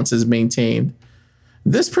on balances maintained.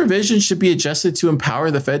 This provision should be adjusted to empower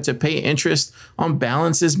the Fed to pay interest on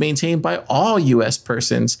balances maintained by all U.S.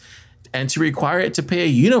 persons and to require it to pay a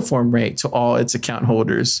uniform rate to all its account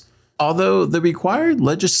holders. Although the required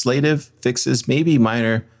legislative fixes may be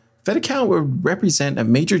minor, Fed account would represent a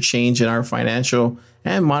major change in our financial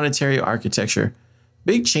and monetary architecture.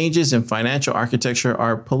 Big changes in financial architecture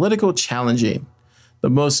are politically challenging. The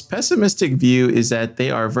most pessimistic view is that they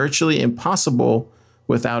are virtually impossible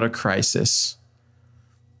without a crisis.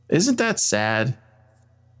 Isn't that sad?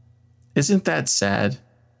 Isn't that sad?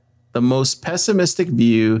 The most pessimistic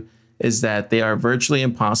view is that they are virtually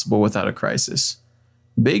impossible without a crisis.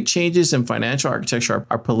 Big changes in financial architecture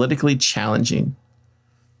are politically challenging.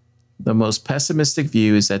 The most pessimistic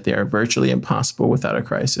view is that they are virtually impossible without a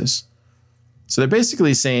crisis. So they're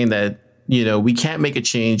basically saying that, we can't make a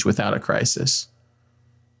change without a crisis.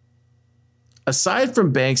 Aside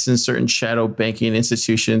from banks and certain shadow banking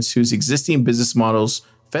institutions whose existing business models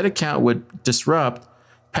Fed account would disrupt,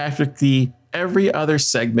 practically every other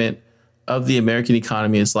segment of the American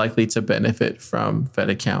economy is likely to benefit from Fed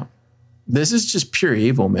account. This is just pure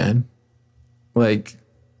evil, man. Like,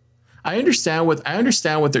 I understand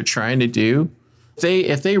what they're trying to do.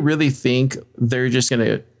 If they really think they're just going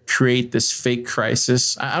to create this fake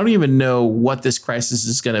crisis, I don't even know what this crisis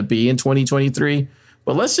is going to be in 2023.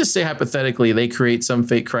 But let's just say hypothetically they create some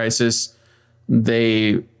fake crisis.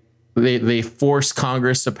 They force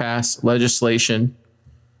Congress to pass legislation,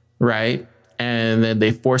 right? And then they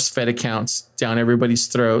force Fed accounts down everybody's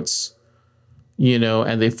throats,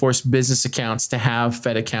 and they force business accounts to have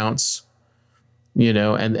Fed accounts,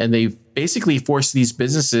 and they basically force these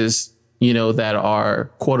businesses, that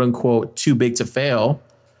are quote unquote too big to fail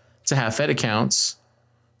to have Fed accounts.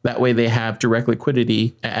 That way they have direct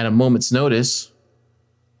liquidity at a moment's notice.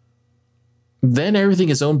 Then everything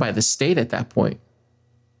is owned by the state at that point.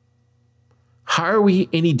 How are we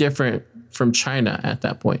any different from China at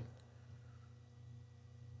that point?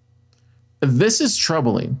 This is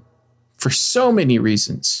troubling for so many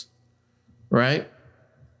reasons, right?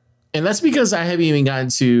 And that's because I haven't even gotten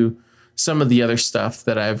to some of the other stuff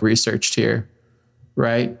that I've researched here,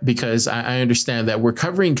 right? Because I understand that we're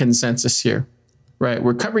covering consensus here, right?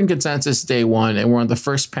 We're covering consensus day one, and we're on the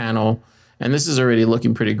first panel, and this is already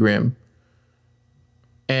looking pretty grim.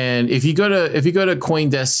 And if you go to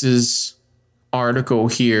CoinDesk's article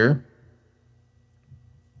here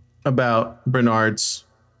about Bernard's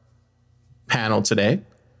panel today,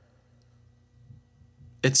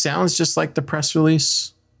 it sounds just like the press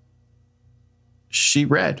release she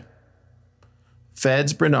read.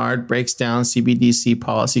 Fed's Bernard breaks down CBDC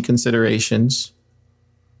policy considerations,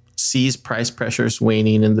 sees price pressures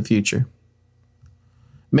waning in the future.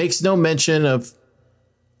 Makes no mention of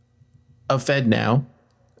Fed now.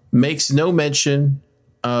 Makes no mention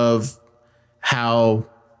of how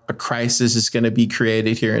a crisis is going to be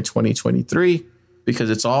created here in 2023, because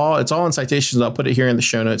it's all in citations. I'll put it here in the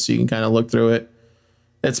show notes so you can kind of look through it.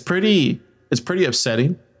 It's pretty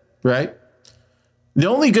upsetting, right? The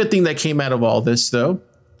only good thing that came out of all this, though,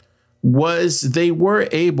 was they were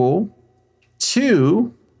able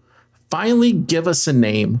to finally give us a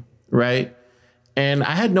name, right? And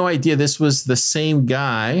I had no idea this was the same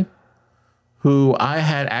guy who I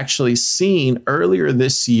had actually seen earlier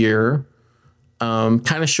this year,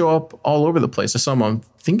 kind of show up all over the place. I saw him on,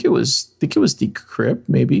 I think it was Decrypt,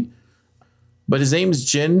 maybe. But his name is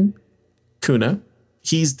Jin Kuna.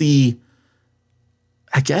 He's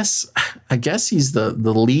I guess he's the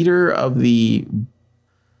leader of the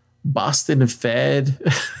Boston Fed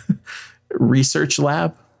research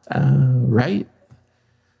lab, right?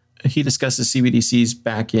 He discusses CBDCs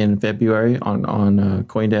back in February on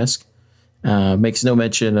CoinDesk. Makes no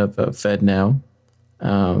mention of Fed now.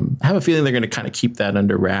 I have a feeling they're going to kind of keep that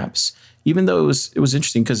under wraps, even though it was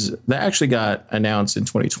interesting because that actually got announced in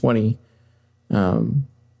 2020. But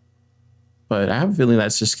I have a feeling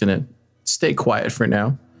that's just going to stay quiet for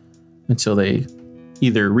now until they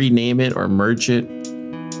either rename it or merge it.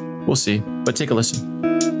 We'll see, but take a listen.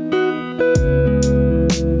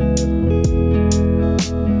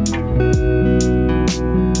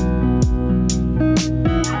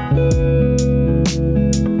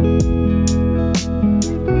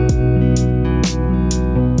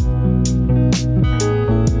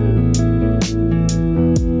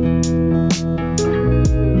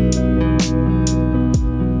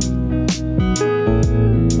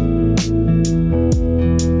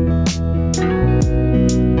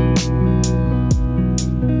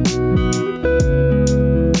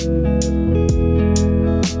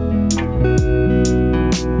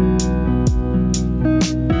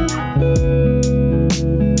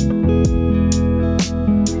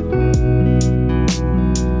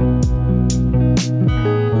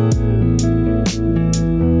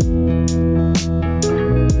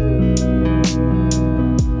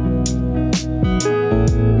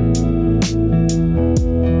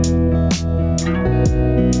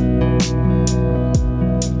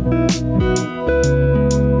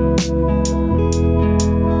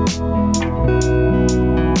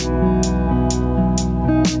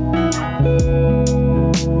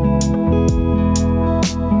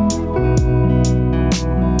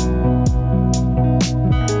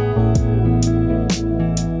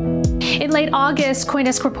 late August,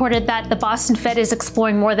 CoinDesk reported that the Boston Fed is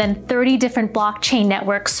exploring more than 30 different blockchain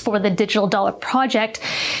networks for the digital dollar project.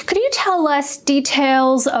 Could you tell us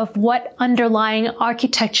details of what underlying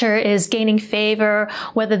architecture is gaining favor,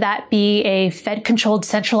 whether that be a Fed-controlled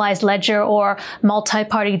centralized ledger or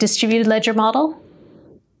multi-party distributed ledger model?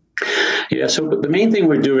 Yeah, so the main thing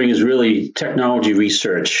we're doing is really technology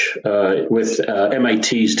research with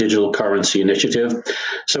MIT's Digital Currency Initiative.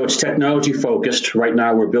 So it's technology focused. Right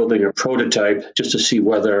now, we're building a prototype just to see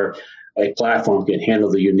whether a platform can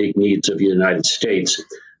handle the unique needs of the United States.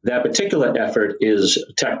 That particular effort is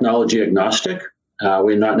technology agnostic.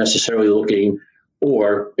 We're not necessarily looking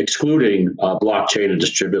or excluding blockchain and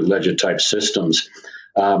distributed ledger type systems.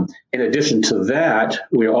 In addition to that,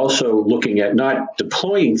 we're also looking at not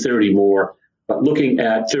deploying 30 more, but looking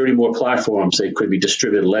at 30 more platforms. They could be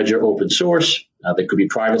distributed ledger open source. They could be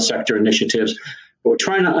private sector initiatives. But we're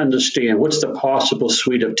trying to understand what's the possible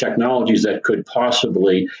suite of technologies that could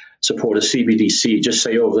possibly support a CBDC, just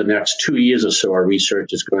say over the next 2 years or so, our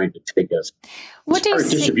research is going to take us. What do you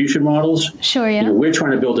see? Distribution models. Sure, yeah. We're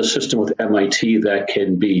trying to build a system with MIT that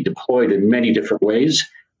can be deployed in many different ways.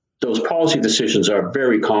 Those policy decisions are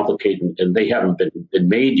very complicated and they haven't been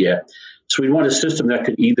made yet. So we want a system that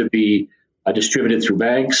could either be distributed through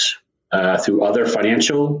banks, through other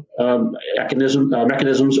financial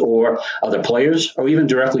mechanisms or other players, or even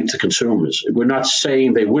directly to consumers. We're not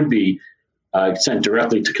saying they would be sent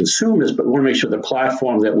directly to consumers, but we want to make sure the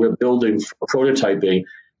platform that we're building for prototyping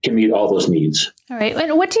can meet all those needs. All right.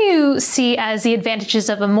 And what do you see as the advantages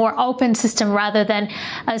of a more open system rather than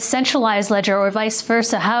a centralized ledger or vice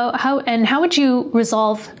versa? How would you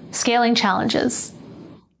resolve scaling challenges?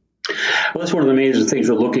 Well, that's one of the major things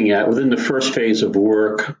we're looking at. Within the first phase of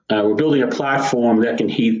work, we're building a platform that can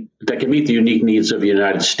meet the unique needs of the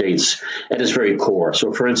United States at its very core.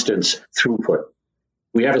 So, for instance, throughput.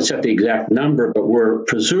 We haven't set the exact number, but we're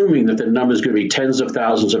presuming that the number is going to be tens of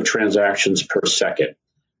thousands of transactions per second.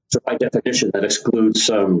 So by definition, that excludes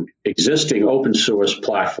some existing open source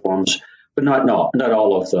platforms, but not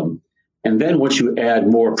all of them. And then once you add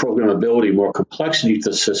more programmability, more complexity to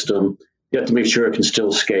the system, you have to make sure it can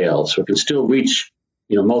still scale. So it can still reach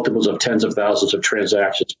multiples of tens of thousands of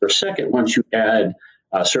transactions per second once you add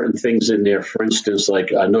certain things in there, for instance, like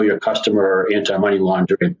know your customer or anti-money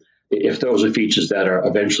laundering, if those are features that are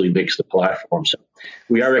eventually makes the platform. So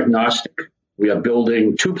we are agnostic. We are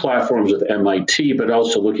building 2 platforms with MIT, but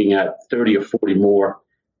also looking at 30 or 40 more.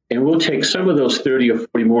 And we'll take some of those 30 or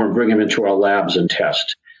 40 more and bring them into our labs and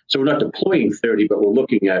test. So we're not deploying 30, but we're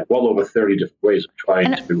looking at well over 30 different ways of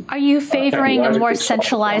trying to. Are you favoring a more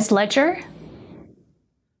centralized ledger?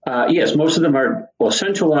 Yes, most of them are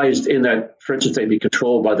centralized in that, for instance, they'd be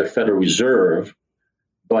controlled by the Federal Reserve,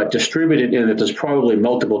 but distributed in that there's probably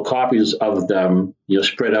multiple copies of them,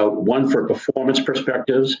 spread out, one for performance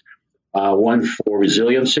perspectives, one for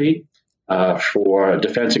resiliency, for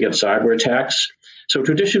defense against cyber attacks. So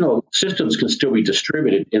traditional systems can still be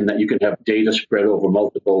distributed in that you can have data spread over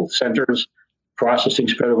multiple centers, processing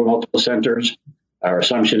spread over multiple centers. Our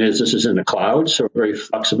assumption is this is in the cloud, so very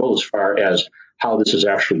flexible as far as how this is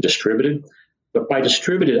actually distributed. But by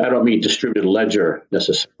distributed, I don't mean distributed ledger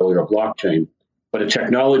necessarily or blockchain, but a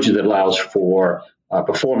technology that allows for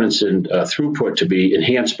performance and throughput to be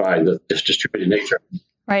enhanced by this distributed nature.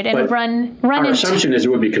 Right, and but our assumption is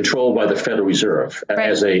it would be controlled by the Federal Reserve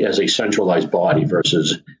as a centralized body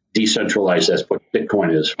versus decentralized as what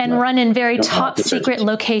Bitcoin is. And run in very top secret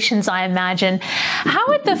locations, I imagine. How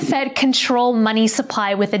would the Fed control money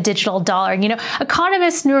supply with a digital dollar?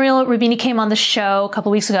 Economist Nouriel Roubini came on the show a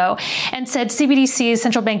couple weeks ago and said CBDCs,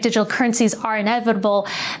 central bank digital currencies, are inevitable,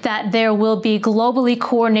 that there will be globally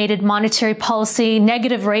coordinated monetary policy,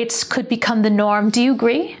 negative rates could become the norm. Do you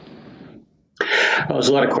agree? Well, there's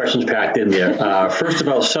a lot of questions packed in there. First of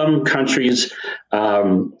all, some countries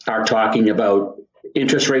are talking about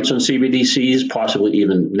interest rates on CBDCs, possibly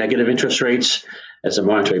even negative interest rates as a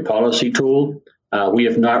monetary policy tool. We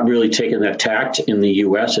have not really taken that tact in the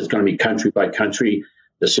U.S. It's going to be country by country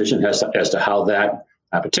decision as to how that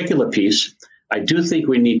particular piece. I do think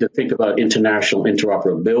we need to think about international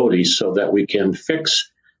interoperability so that we can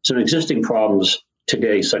fix some existing problems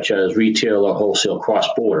today, such as retail or wholesale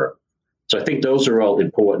cross-border. So I think those are all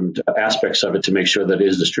important aspects of it to make sure that it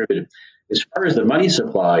is distributed. As far as the money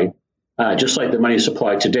supply, just like the money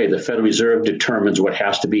supply today, the Federal Reserve determines what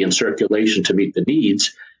has to be in circulation to meet the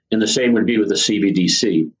needs, and the same would be with the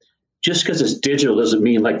CBDC. Just because it's digital doesn't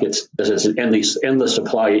mean like it's an endless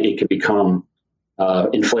supply, it can become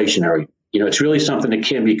inflationary. It's really something that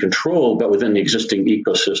can be controlled, but within the existing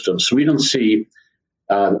ecosystem. So we don't see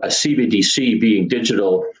a CBDC being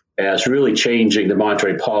digital as really changing the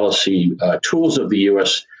monetary policy tools of the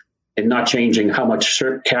U.S. and not changing how much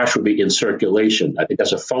cash will be in circulation. I think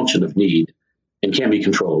that's a function of need and can be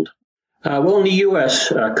controlled. Well, in the U.S.,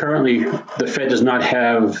 currently, the Fed does not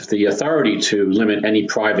have the authority to limit any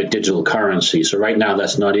private digital currency. So right now,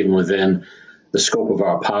 that's not even within the scope of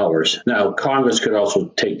our powers. Now, Congress could also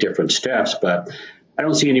take different steps, but I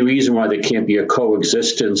don't see any reason why there can't be a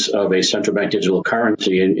coexistence of a central bank digital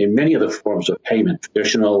currency in many of the forms of payment,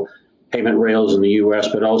 traditional payment rails in the U.S.,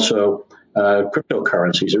 but also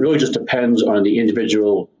cryptocurrencies. It really just depends on the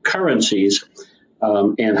individual currencies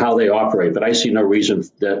and how they operate. But I see no reason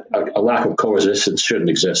that a lack of coexistence shouldn't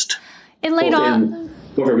exist. In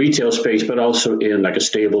both a retail space, but also in like a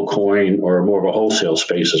stable coin or more of a wholesale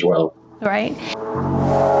space as well. Right.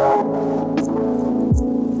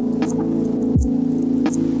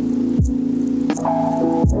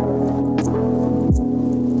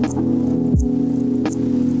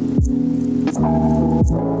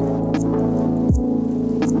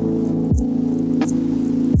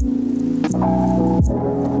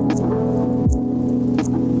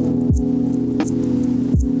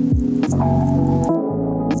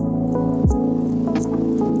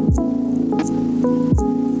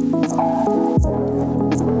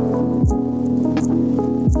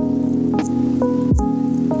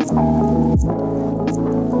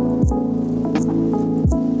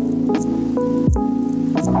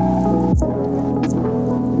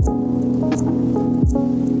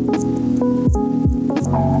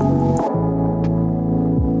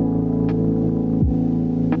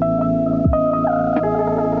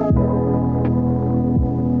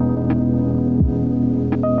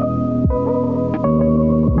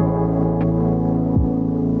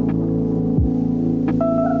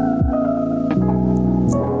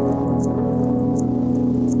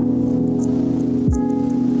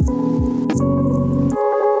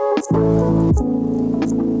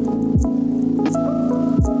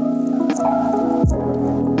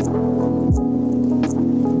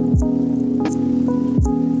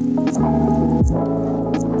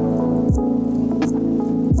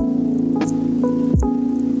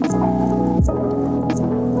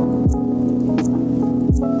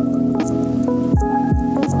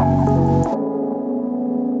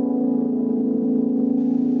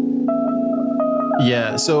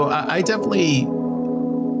 Yeah, so I definitely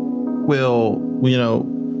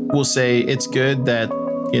will say it's good that,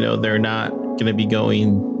 they're not going to be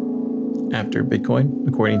going after Bitcoin,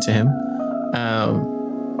 according to him.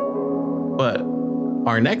 But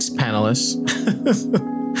our next panelist,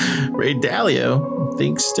 Ray Dalio,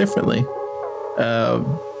 thinks differently.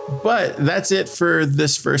 But that's it for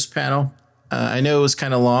this first panel. I know it was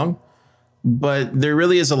kind of long, but there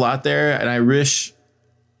really is a lot there, and I wish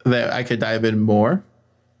that I could dive in more.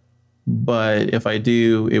 But if I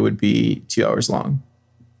do, it would be 2 hours long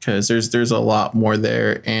because there's a lot more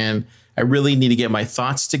there, and I really need to get my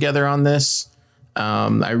thoughts together on this.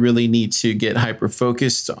 I really need to get hyper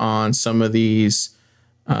focused on some of these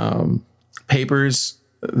papers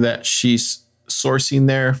that she's sourcing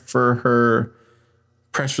there for her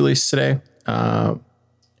press release today.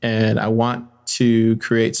 And I want to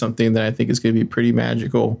create something that I think is going to be pretty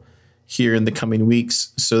magical here in the coming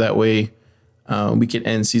weeks. So that way we can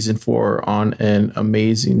end season 4 on an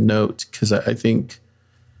amazing note. Cause I think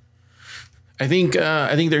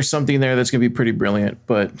there's something there that's going to be pretty brilliant,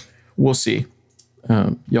 but we'll see.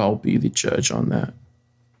 Y'all be the judge on that.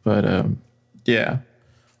 But yeah,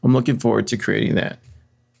 I'm looking forward to creating that.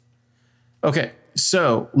 Okay,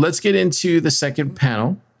 so let's get into the second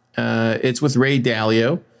panel. It's with Ray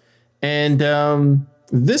Dalio. And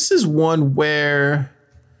this is one where,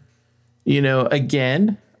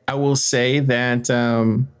 again, I will say that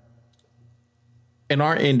in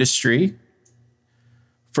our industry,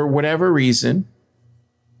 for whatever reason,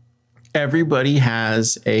 everybody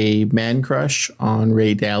has a man crush on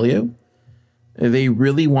Ray Dalio. They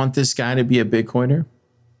really want this guy to be a Bitcoiner.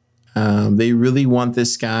 They really want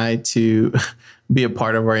this guy to be a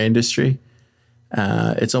part of our industry.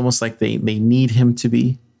 It's almost like they need him to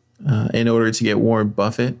be in order to get Warren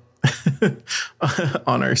Buffett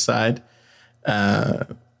on our side. I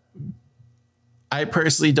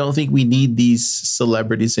personally don't think we need these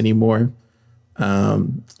celebrities anymore,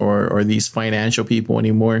 or these financial people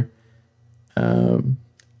anymore.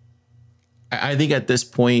 I think at this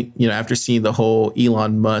point, after seeing the whole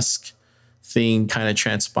Elon Musk thing kind of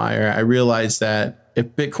transpire, I realized that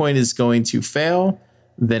if Bitcoin is going to fail,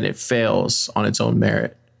 then it fails on its own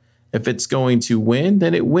merit. If it's going to win,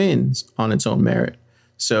 then it wins on its own merit.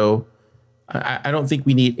 So I don't think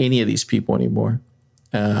we need any of these people anymore.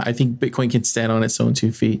 I think Bitcoin can stand on its own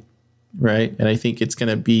 2 feet. right? And I think it's going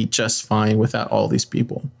to be just fine without all these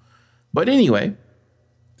people. But anyway,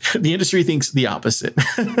 the industry thinks the opposite.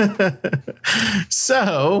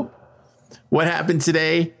 So what happened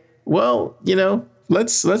today? Well,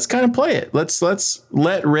 let's kind of play it. Let's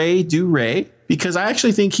let Ray do Ray, because I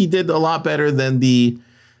actually think he did a lot better than the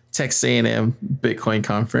Texas A&M Bitcoin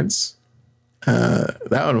conference. That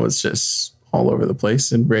one was just all over the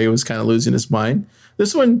place, and Ray was kind of losing his mind.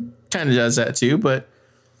 This one kind of does that too, but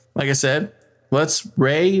like I said, let's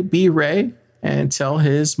Ray be Ray and tell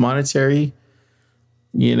his monetary,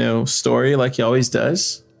 story like he always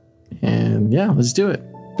does. And yeah, let's do it.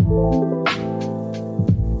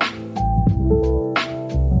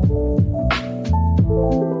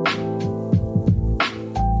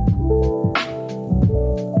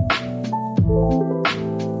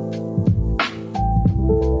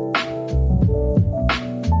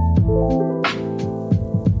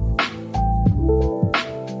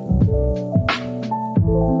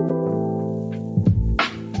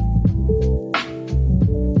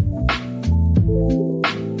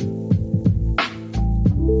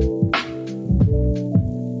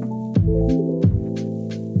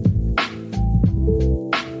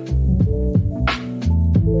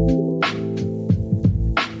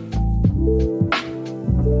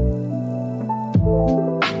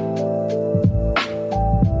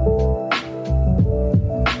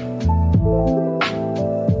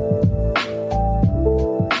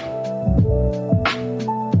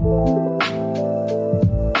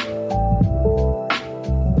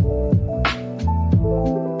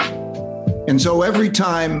 And so every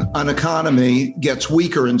time an economy gets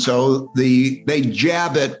weaker, and so they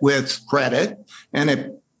jab it with credit and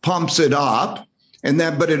it pumps it up,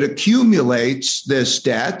 but it accumulates this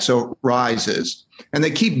debt, so it rises. And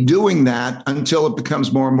they keep doing that until it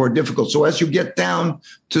becomes more and more difficult. So as you get down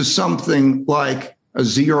to something like a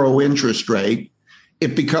zero interest rate,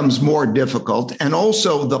 it becomes more difficult. And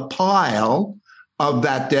also the pile of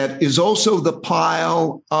that debt is also the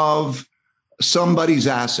pile of somebody's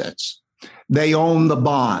assets. They own the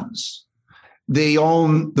bonds. They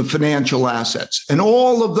own the financial assets. And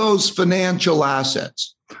all of those financial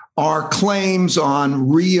assets are claims on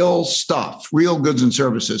real stuff, real goods and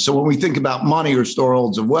services. So when we think about money or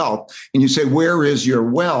storeholds of wealth, and you say, where is your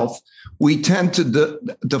wealth? We tend to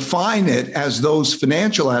define it as those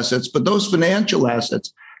financial assets, but those financial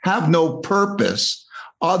assets have no purpose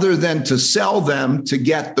other than to sell them to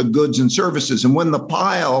get the goods and services. And when the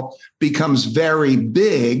pile becomes very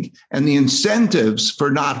big and the incentives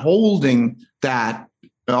for not holding that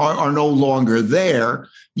are no longer there,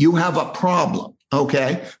 you have a problem,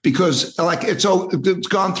 okay? Because it's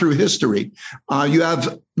gone through history. You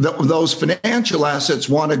have those financial assets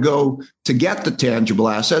want to go to get the tangible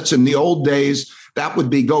assets. In the old days, that would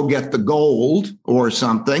be go get the gold or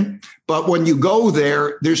something. But when you go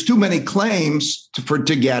there, there's too many claims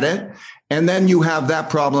to get it. And then you have that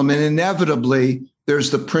problem. And inevitably,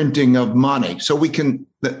 there's the printing of money. So we can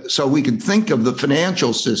think of the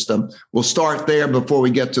financial system. We'll start there before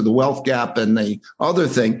we get to the wealth gap and the other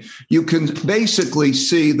thing. You can basically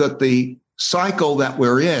see that the cycle that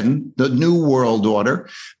we're in, the New World Order,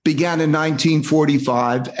 began in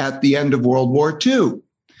 1945 at the end of World War II.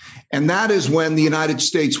 And that is when the United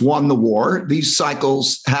States won the war. These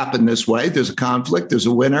cycles happen this way. There's a conflict, there's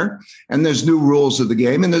a winner, and there's new rules of the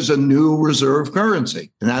game, and there's a new reserve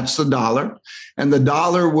currency, and that's the dollar. And the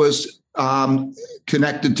dollar was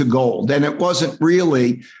connected to gold. And it wasn't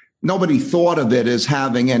really, nobody thought of it as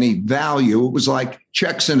having any value. It was like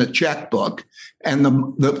checks in a checkbook. And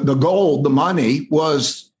the gold, the money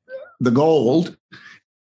was the gold.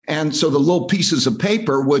 And so the little pieces of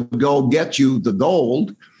paper would go get you the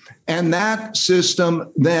gold. And that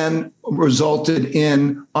system then resulted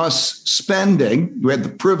in us spending. We had the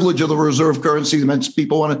privilege of the reserve currency. That meant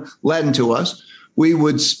people want to lend to us. We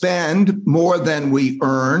would spend more than we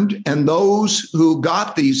earned. And those who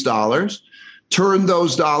got these dollars turned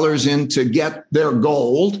those dollars in to get their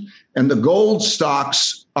gold. And the gold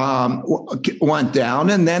stocks went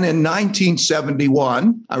down. And then in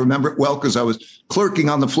 1971, I remember it well because I was clerking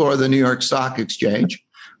on the floor of the New York Stock Exchange,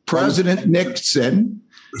 President Nixon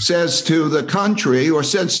says to the country, or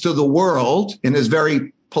says to the world in his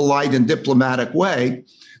very polite and diplomatic way,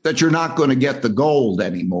 that you're not going to get the gold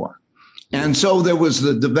anymore. And so there was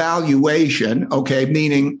the devaluation,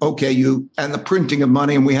 meaning, and the printing of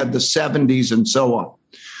money, and we had the 70s and so on.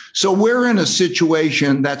 So we're in a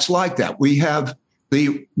situation that's like that. We have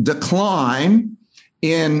the decline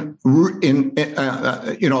in the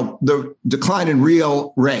decline in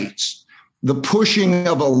real rates. the pushing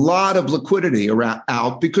of a lot of liquidity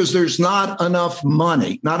out because there's not enough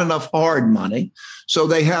money, not enough hard money. So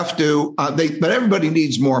they have to, but everybody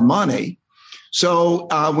needs more money. So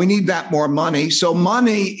we need that more money. So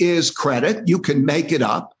money is credit. You can make it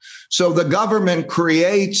up. So the government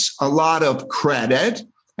creates a lot of credit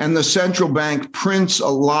and the central bank prints a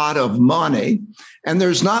lot of money. And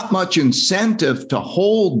there's not much incentive to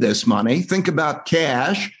hold this money. Think about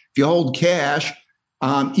cash. If you hold cash,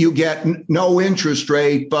 you get no interest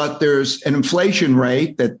rate, but there's an inflation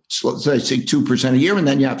rate that's, let's say, 2% a year, and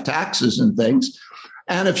then you have taxes and things.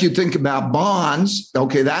 And if you think about bonds,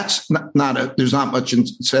 okay, that's there's not much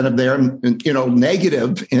incentive there, and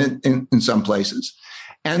negative in some places.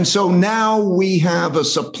 And so now we have a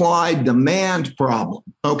supply-demand problem,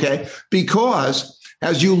 okay? Because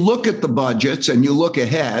as you look at the budgets and you look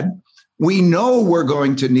ahead, we know we're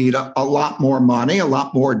going to need a lot more money, a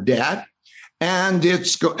lot more debt. And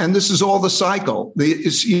this is all the cycle.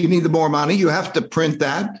 You need the more money. You have to print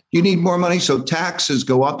that. You need more money, so taxes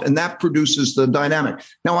go up, and that produces the dynamic.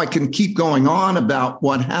 Now, I can keep going on about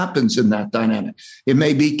what happens in that dynamic. It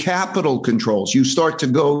may be capital controls. You start to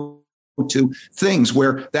go to things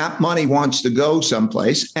where that money wants to go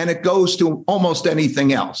someplace, and it goes to almost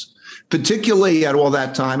anything else. Particularly at all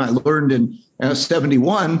that time, I learned in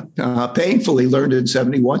 71, painfully learned in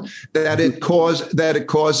 71, that it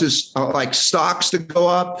causes like stocks to go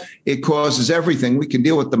up. It causes everything. We can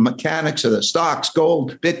deal with the mechanics of the stocks,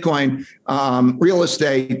 gold, Bitcoin, real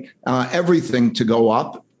estate, everything to go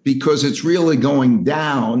up because it's really going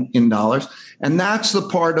down in dollars. And that's the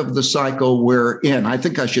part of the cycle we're in. I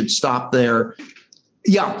think I should stop there.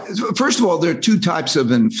 Yeah. First of all, there are two types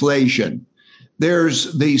of inflation.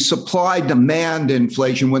 There's the supply-demand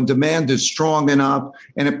inflation when demand is strong enough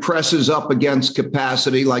and it presses up against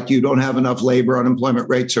capacity, like you don't have enough labor, unemployment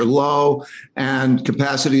rates are low, and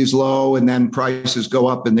capacity is low, and then prices go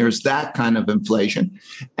up, and there's that kind of inflation.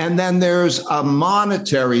 And then there's a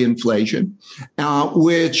monetary inflation,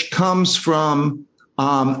 which comes from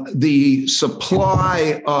the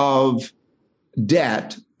supply of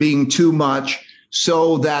debt being too much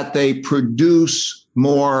so that they produce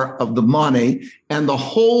more of the money, and the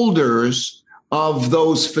holders of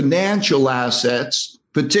those financial assets,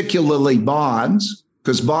 particularly bonds,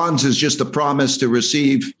 because bonds is just a promise to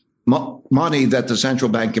receive money that the central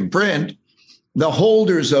bank can print. The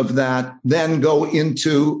holders of that then go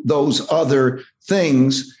into those other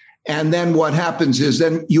things. And then what happens is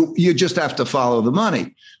then you just have to follow the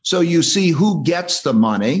money. So you see who gets the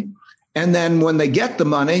money. And then when they get the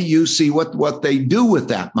money, you see what they do with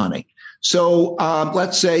that money. So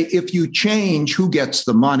let's say if you change who gets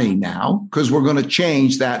the money now, because we're going to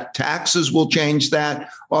change that, taxes will change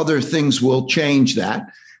that, other things will change that.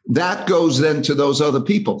 That goes then to those other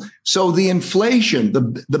people. So the inflation,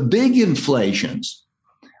 the big inflations,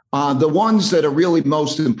 the ones that are really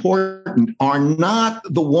most important are not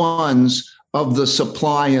the ones of the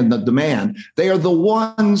supply and the demand. They are the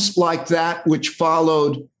ones like that which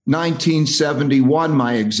followed 1971,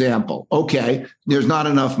 my example. Okay, there's not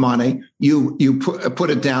enough money. You put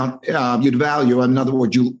it down, you devalue. In other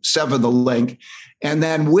words, you sever the link. And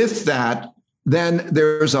then with that, then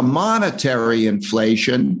there's a monetary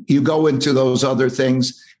inflation. You go into those other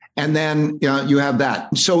things, and then you have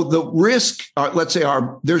that. So the risk, let's say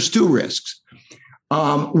there's two risks.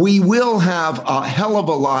 We will have a hell of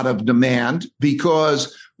a lot of demand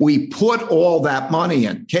because we put all that money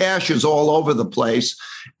in. Cash is all over the place.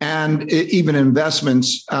 And even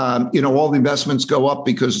investments, all the investments go up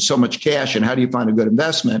because of so much cash. And how do you find a good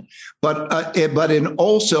investment? But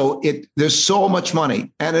there's so much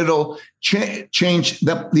money, and it'll change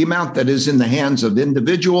the amount that is in the hands of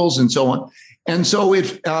individuals and so on. And so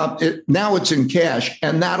now it's in cash,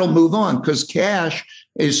 and that'll move on because cash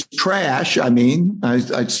is trash. I mean,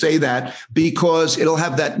 I'd say that because it'll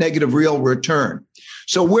have that negative real return.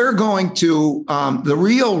 So we're going to the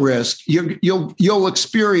real risk. You'll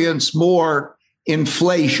experience more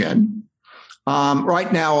inflation.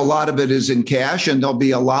 Right now, a lot of it is in cash, and there'll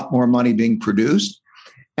be a lot more money being produced.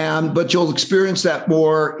 But you'll experience that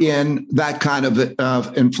more in that kind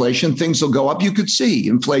of inflation. Things will go up. You could see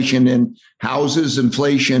inflation in houses,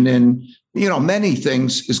 inflation in many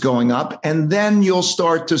things is going up, and then you'll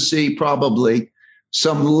start to see probably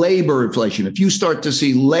some labor inflation. If you start to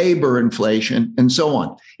see labor inflation and so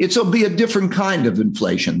on, it'll be a different kind of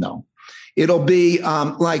inflation, though. It'll be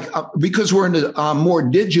because we're in a more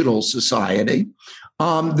digital society,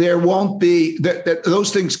 there won't be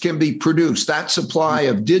those things can be produced. That supply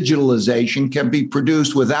of digitalization can be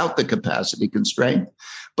produced without the capacity constraint.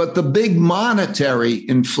 But the big monetary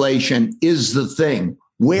inflation is the thing.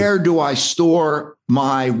 Where do I store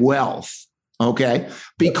my wealth? okay?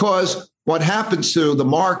 Because what happens to the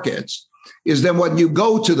markets is then when you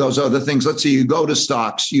go to those other things, let's say you go to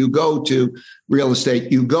stocks, you go to real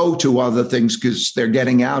estate, you go to other things because they're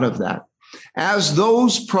getting out of that. As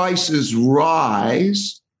those prices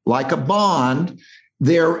rise, like a bond,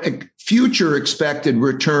 their future expected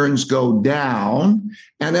returns go down.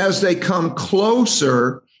 And as they come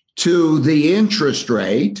closer to the interest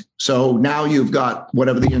rate, so now you've got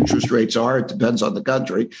whatever the interest rates are, it depends on the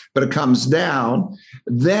country, but it comes down,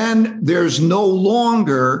 then there's no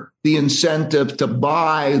longer the incentive to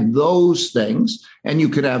buy those things, and you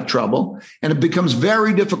could have trouble. And it becomes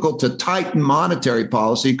very difficult to tighten monetary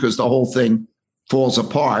policy because the whole thing falls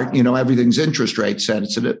apart. Everything's interest rate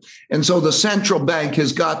sensitive. And so the central bank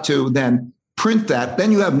has got to then print that.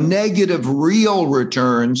 Then you have negative real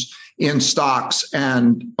returns in stocks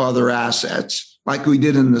and other assets like we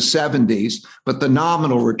did in the 70s, but the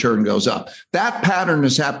nominal return goes up. That pattern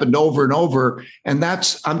has happened over and over. And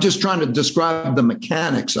I'm just trying to describe the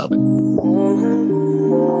mechanics of it.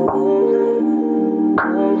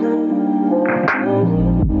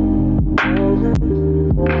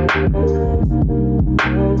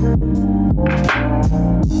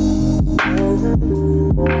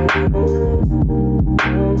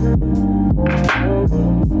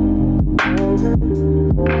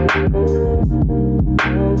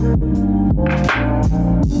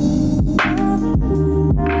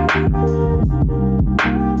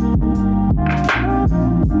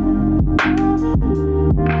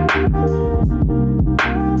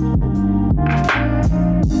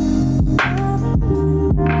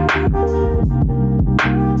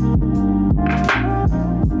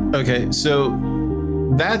 Okay, so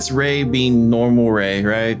that's Ray being normal Ray,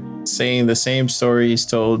 right? Saying the same story he's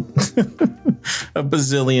told a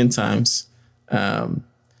bazillion times.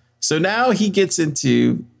 So now he gets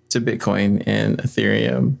into Bitcoin and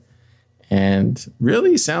Ethereum and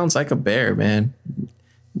really sounds like a bear, man.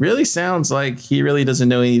 Really sounds like he really doesn't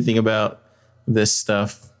know anything about this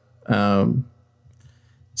stuff.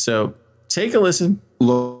 So take a listen.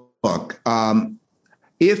 Look,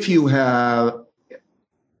 if you have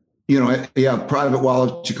private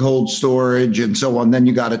wallets, you hold storage and so on, then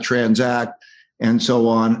you got to transact and so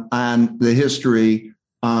on. And the history,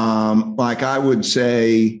 like I would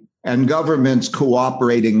say, and governments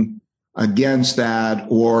cooperating against that,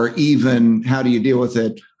 or even how do you deal with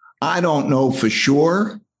it? I don't know for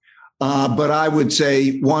sure. But I would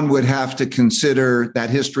say one would have to consider that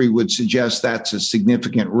history would suggest that's a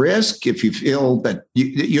significant risk if you feel that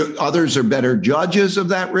others are better judges of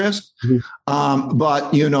that risk. Mm-hmm. But,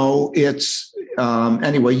 it's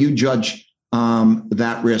anyway, you judge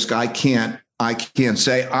that risk. I can't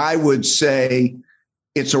say. I would say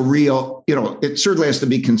it's a real, it certainly has to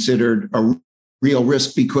be considered a real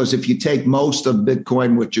risk, because if you take most of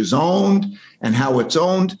Bitcoin, which is owned and how it's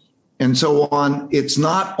owned, and so on, it's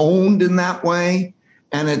not owned in that way,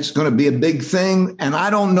 and it's going to be a big thing. And I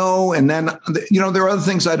don't know. And then, there are other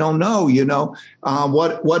things I don't know.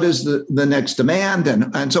 What is the next demand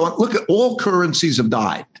and so on. Look, at all currencies have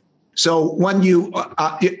died. So when you,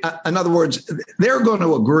 in other words, they're going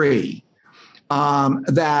to agree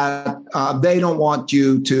that they don't want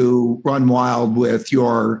you to run wild with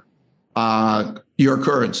your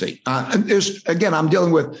currency. I'm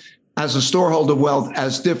dealing with, as a storeholder of wealth,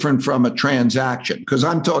 as different from a transaction, because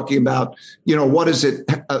I'm talking about, what is it?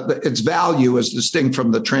 Its value is distinct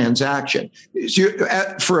from the transaction.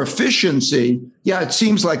 For efficiency, it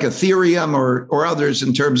seems like Ethereum or others,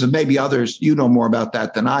 in terms of maybe others, you know more about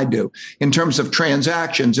that than I do, in terms of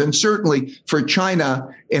transactions. And certainly for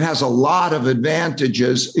China, it has a lot of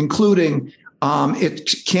advantages, including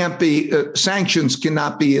it can't be, sanctions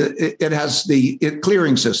cannot be, it has the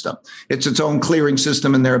clearing system. It's its own clearing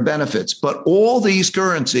system, and there are benefits. But all these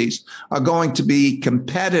currencies are going to be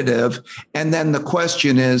competitive. And then the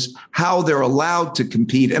question is how they're allowed to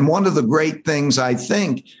compete. And one of the great things, I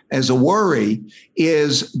think, as a worry,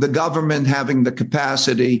 is the government having the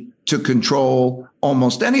capacity to control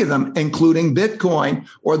almost any of them, including Bitcoin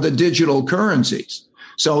or the digital currencies.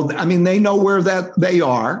 So, they know where that they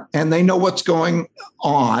are, and they know what's going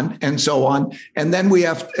on and so on. And then we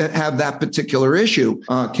have to have that particular issue,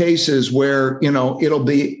 cases where, it'll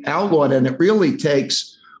be outlawed, and it really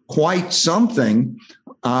takes quite something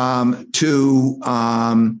to,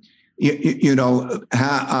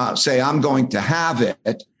 say, I'm going to have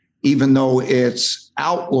it, even though it's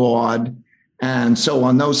outlawed and so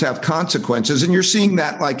on. Those have consequences. And you're seeing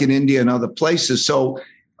that like in India and other places. So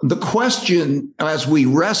the question, as we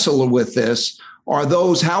wrestle with this, are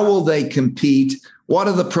those, how will they compete? What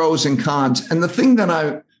are the pros and cons? And the thing that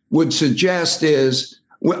I would suggest is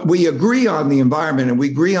we agree on the environment and we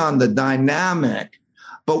agree on the dynamic,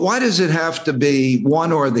 but why does it have to be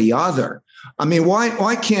one or the other? I mean,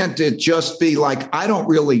 why can't it just be like, I don't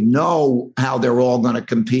really know how they're all going to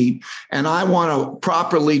compete, and I want a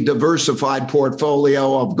properly diversified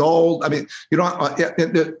portfolio of gold. I mean, the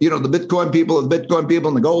Bitcoin people are the Bitcoin people,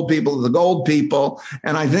 and the gold people are the gold people.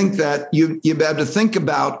 And I think that you have to think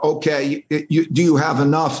about, okay, do you have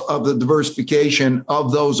enough of the diversification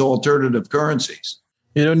of those alternative currencies?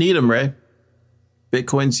 You don't need them, Ray.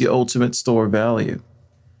 Bitcoin's the ultimate store of value,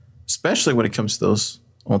 especially when it comes to those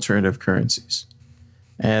alternative currencies.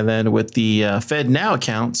 And then with the Fed Now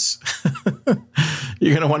accounts,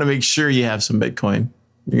 you're going to want to make sure you have some Bitcoin.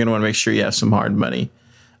 You're going to want to make sure you have some hard money.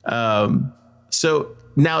 So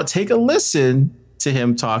now take a listen to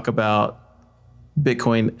him talk about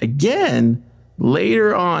Bitcoin again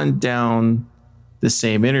later on down the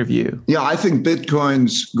same interview. Yeah, I think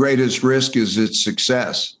Bitcoin's greatest risk is its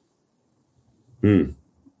success.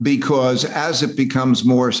 Because as it becomes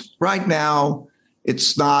more, right now,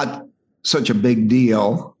 it's not such a big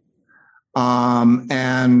deal. And,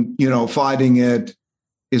 fighting it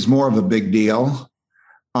is more of a big deal.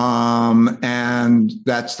 And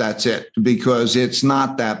that's it, because it's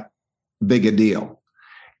not that big a deal.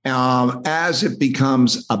 As it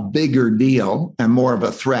becomes a bigger deal and more of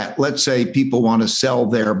a threat, let's say people want to sell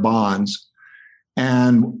their bonds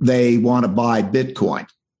and they want to buy Bitcoin.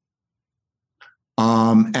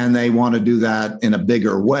 And they want to do that in a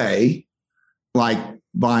bigger way, like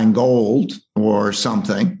buying gold or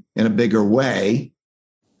something in a bigger way.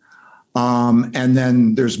 And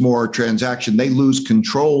then there's more transaction. They lose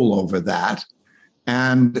control over that.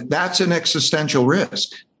 And that's an existential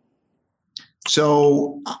risk.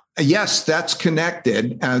 So, yes, that's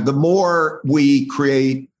connected. The more we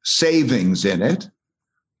create savings in it,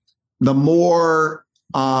 the more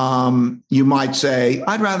you might say,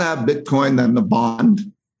 I'd rather have Bitcoin than a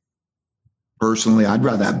bond. Personally, I'd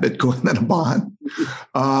rather have Bitcoin than a bond.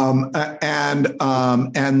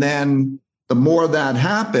 And then the more that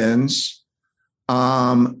happens,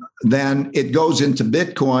 then it goes into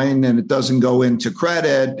Bitcoin and it doesn't go into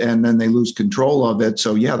credit, and then they lose control of it.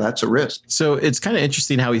 So yeah, that's a risk. So it's kind of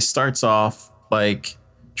interesting how he starts off like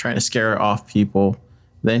trying to scare off people.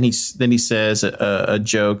 Then he says a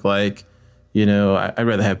joke like, I'd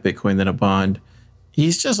rather have Bitcoin than a bond.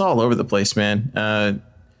 He's just all over the place, man.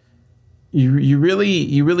 You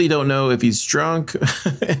really don't know if he's drunk,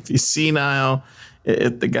 if he's senile,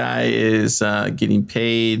 if the guy is getting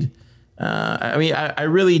paid. I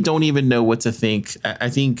really don't even know what to think. I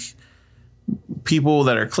think people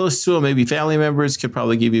that are close to him, maybe family members, could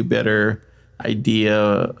probably give you a better idea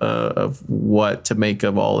of what to make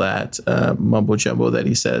of all that mumbo jumbo that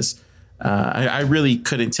he says. I really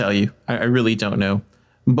couldn't tell you. I really don't know.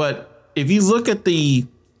 But if you look at the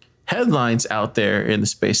headlines out there in the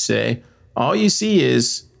space today, all you see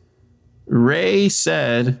is Ray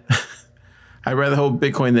said, I'd rather hold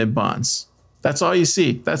Bitcoin than bonds. That's all you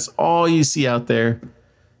see. That's all you see out there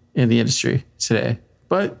in the industry today.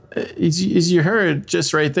 But as you heard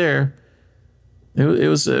just right there, it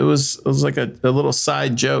was like a little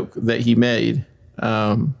side joke that he made.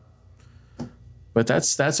 But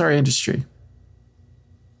that's our industry.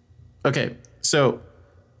 Okay, so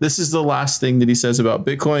this is the last thing that he says about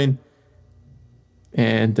Bitcoin.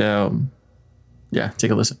 And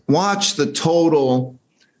take a listen. Watch the total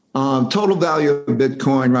value of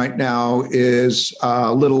Bitcoin right now is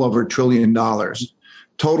a little over $1 trillion.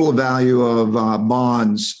 Total value of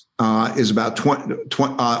bonds is about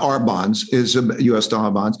our bonds is U.S.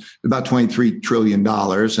 dollar bonds, about $23 trillion,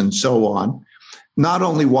 and so on. Not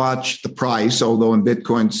only watch the price, although in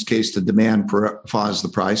Bitcoin's case the demand follows the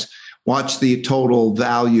price. Watch the total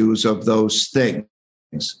values of those things,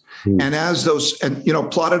 and as those,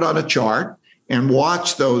 plot it on a chart and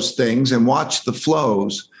watch those things and watch the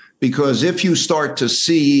flows. Because if you start to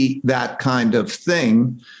see that kind of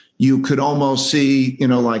thing, you could almost see,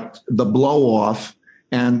 like the blow off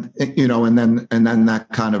and then that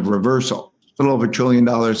kind of reversal. A little over $1 trillion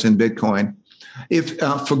in Bitcoin. If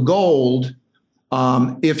for gold,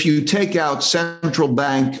 if you take out central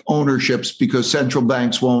bank ownerships, because central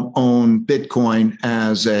banks won't own Bitcoin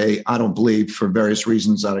I don't believe, for various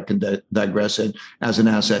reasons that I can digress in, as an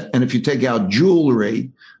asset. And if you take out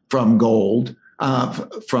jewelry from gold,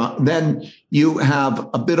 then you have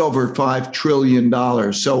a bit over $5 trillion.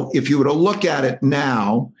 So if you were to look at it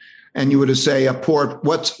now, and you were to say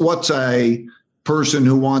what's a person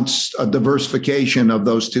who wants a diversification of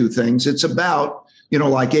those two things, it's about,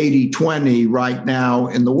 like 80-20 right now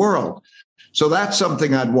in the world. So that's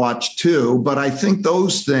something I'd watch too. But I think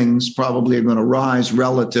those things probably are going to rise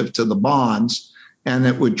relative to the bonds. and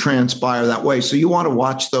it would transpire that way. So you want to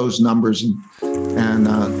watch those numbers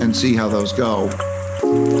and see how those go.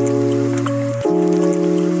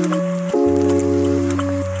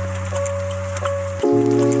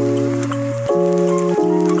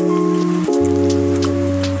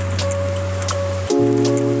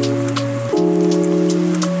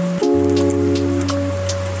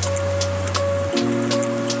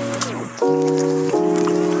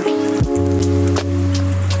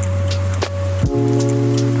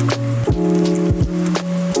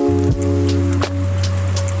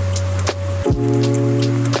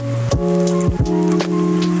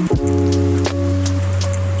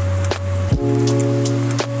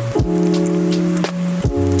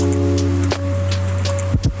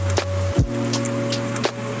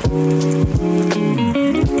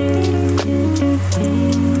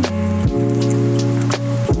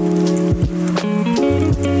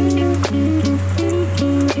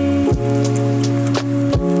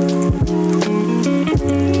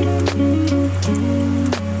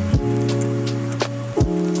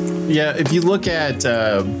 Yeah, if you look at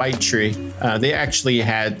ByteTree, they actually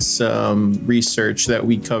had some research that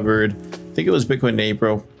we covered. I think it was Bitcoin in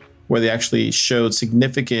April, where they actually showed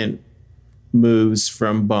significant moves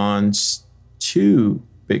from bonds to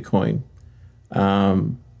Bitcoin.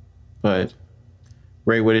 But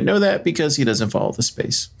Ray wouldn't know that because he doesn't follow the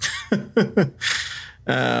space.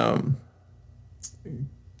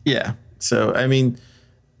 Yeah. So, I mean,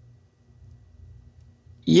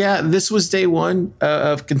 yeah, this was day one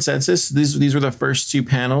of consensus. These were the first two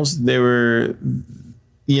panels. They were,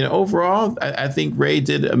 overall, I think Ray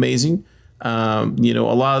did amazing. A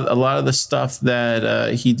lot of the stuff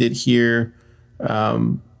that he did here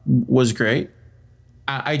was great.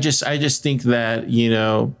 I just think that,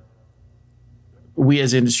 we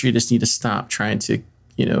as industry just need to stop trying to,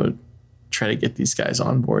 try to get these guys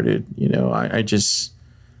onboarded.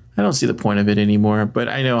 I don't see the point of it anymore. But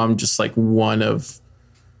I know I'm just like one of,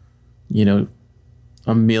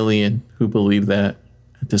 a million who believe that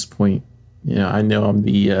at this point. I know I'm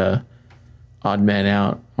the odd man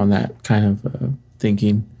out on that kind of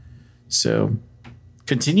thinking. So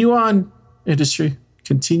continue on, industry.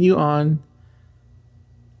 Continue on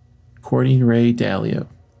courting Ray Dalio.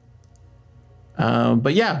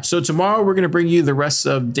 But yeah, so tomorrow we're going to bring you the rest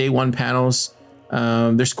of day one panels.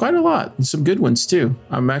 There's quite a lot, and some good ones too.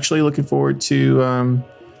 I'm actually looking forward to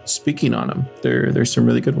speaking on them. There's some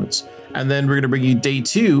really good ones. And then we're going to bring you day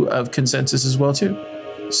two of consensus as well too.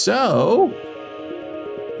 So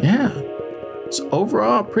yeah, so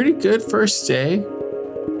overall pretty good first day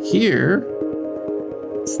here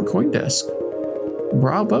for CoinDesk.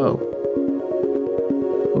 Bravo.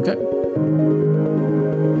 Okay.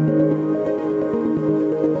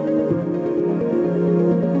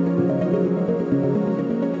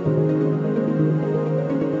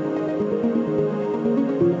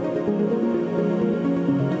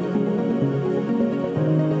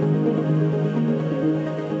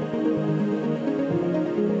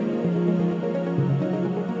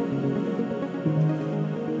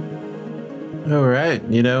 All right.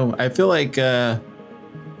 I feel like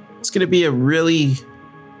it's going to be a really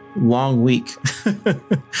long week,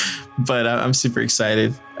 but I'm super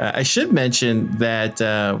excited. I should mention that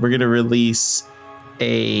we're going to release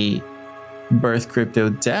a Birth Crypto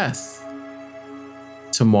Death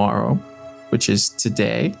tomorrow, which is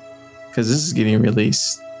today, because this is getting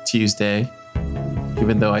released Tuesday,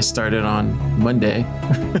 even though I started on Monday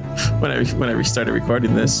when I started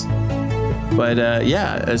recording this. But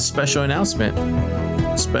yeah, a special announcement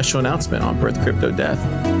on Birth Crypto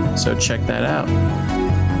Death. So check that out.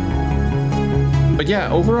 But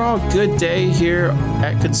yeah, overall, good day here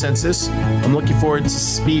at Consensus. I'm looking forward to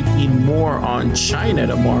speaking more on China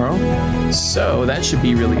tomorrow. So that should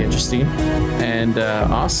be really interesting. And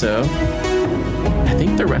also, I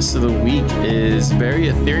think the rest of the week is very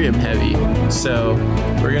Ethereum heavy. So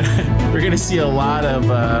we're gonna see a lot of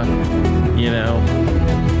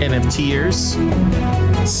NFTers,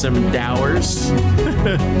 some DAOers,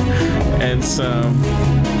 and some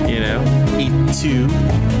ETH2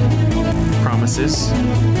 promises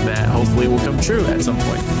that hopefully will come true at some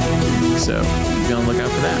point. So be on the lookout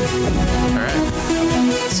for that. All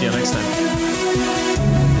right. See you next time.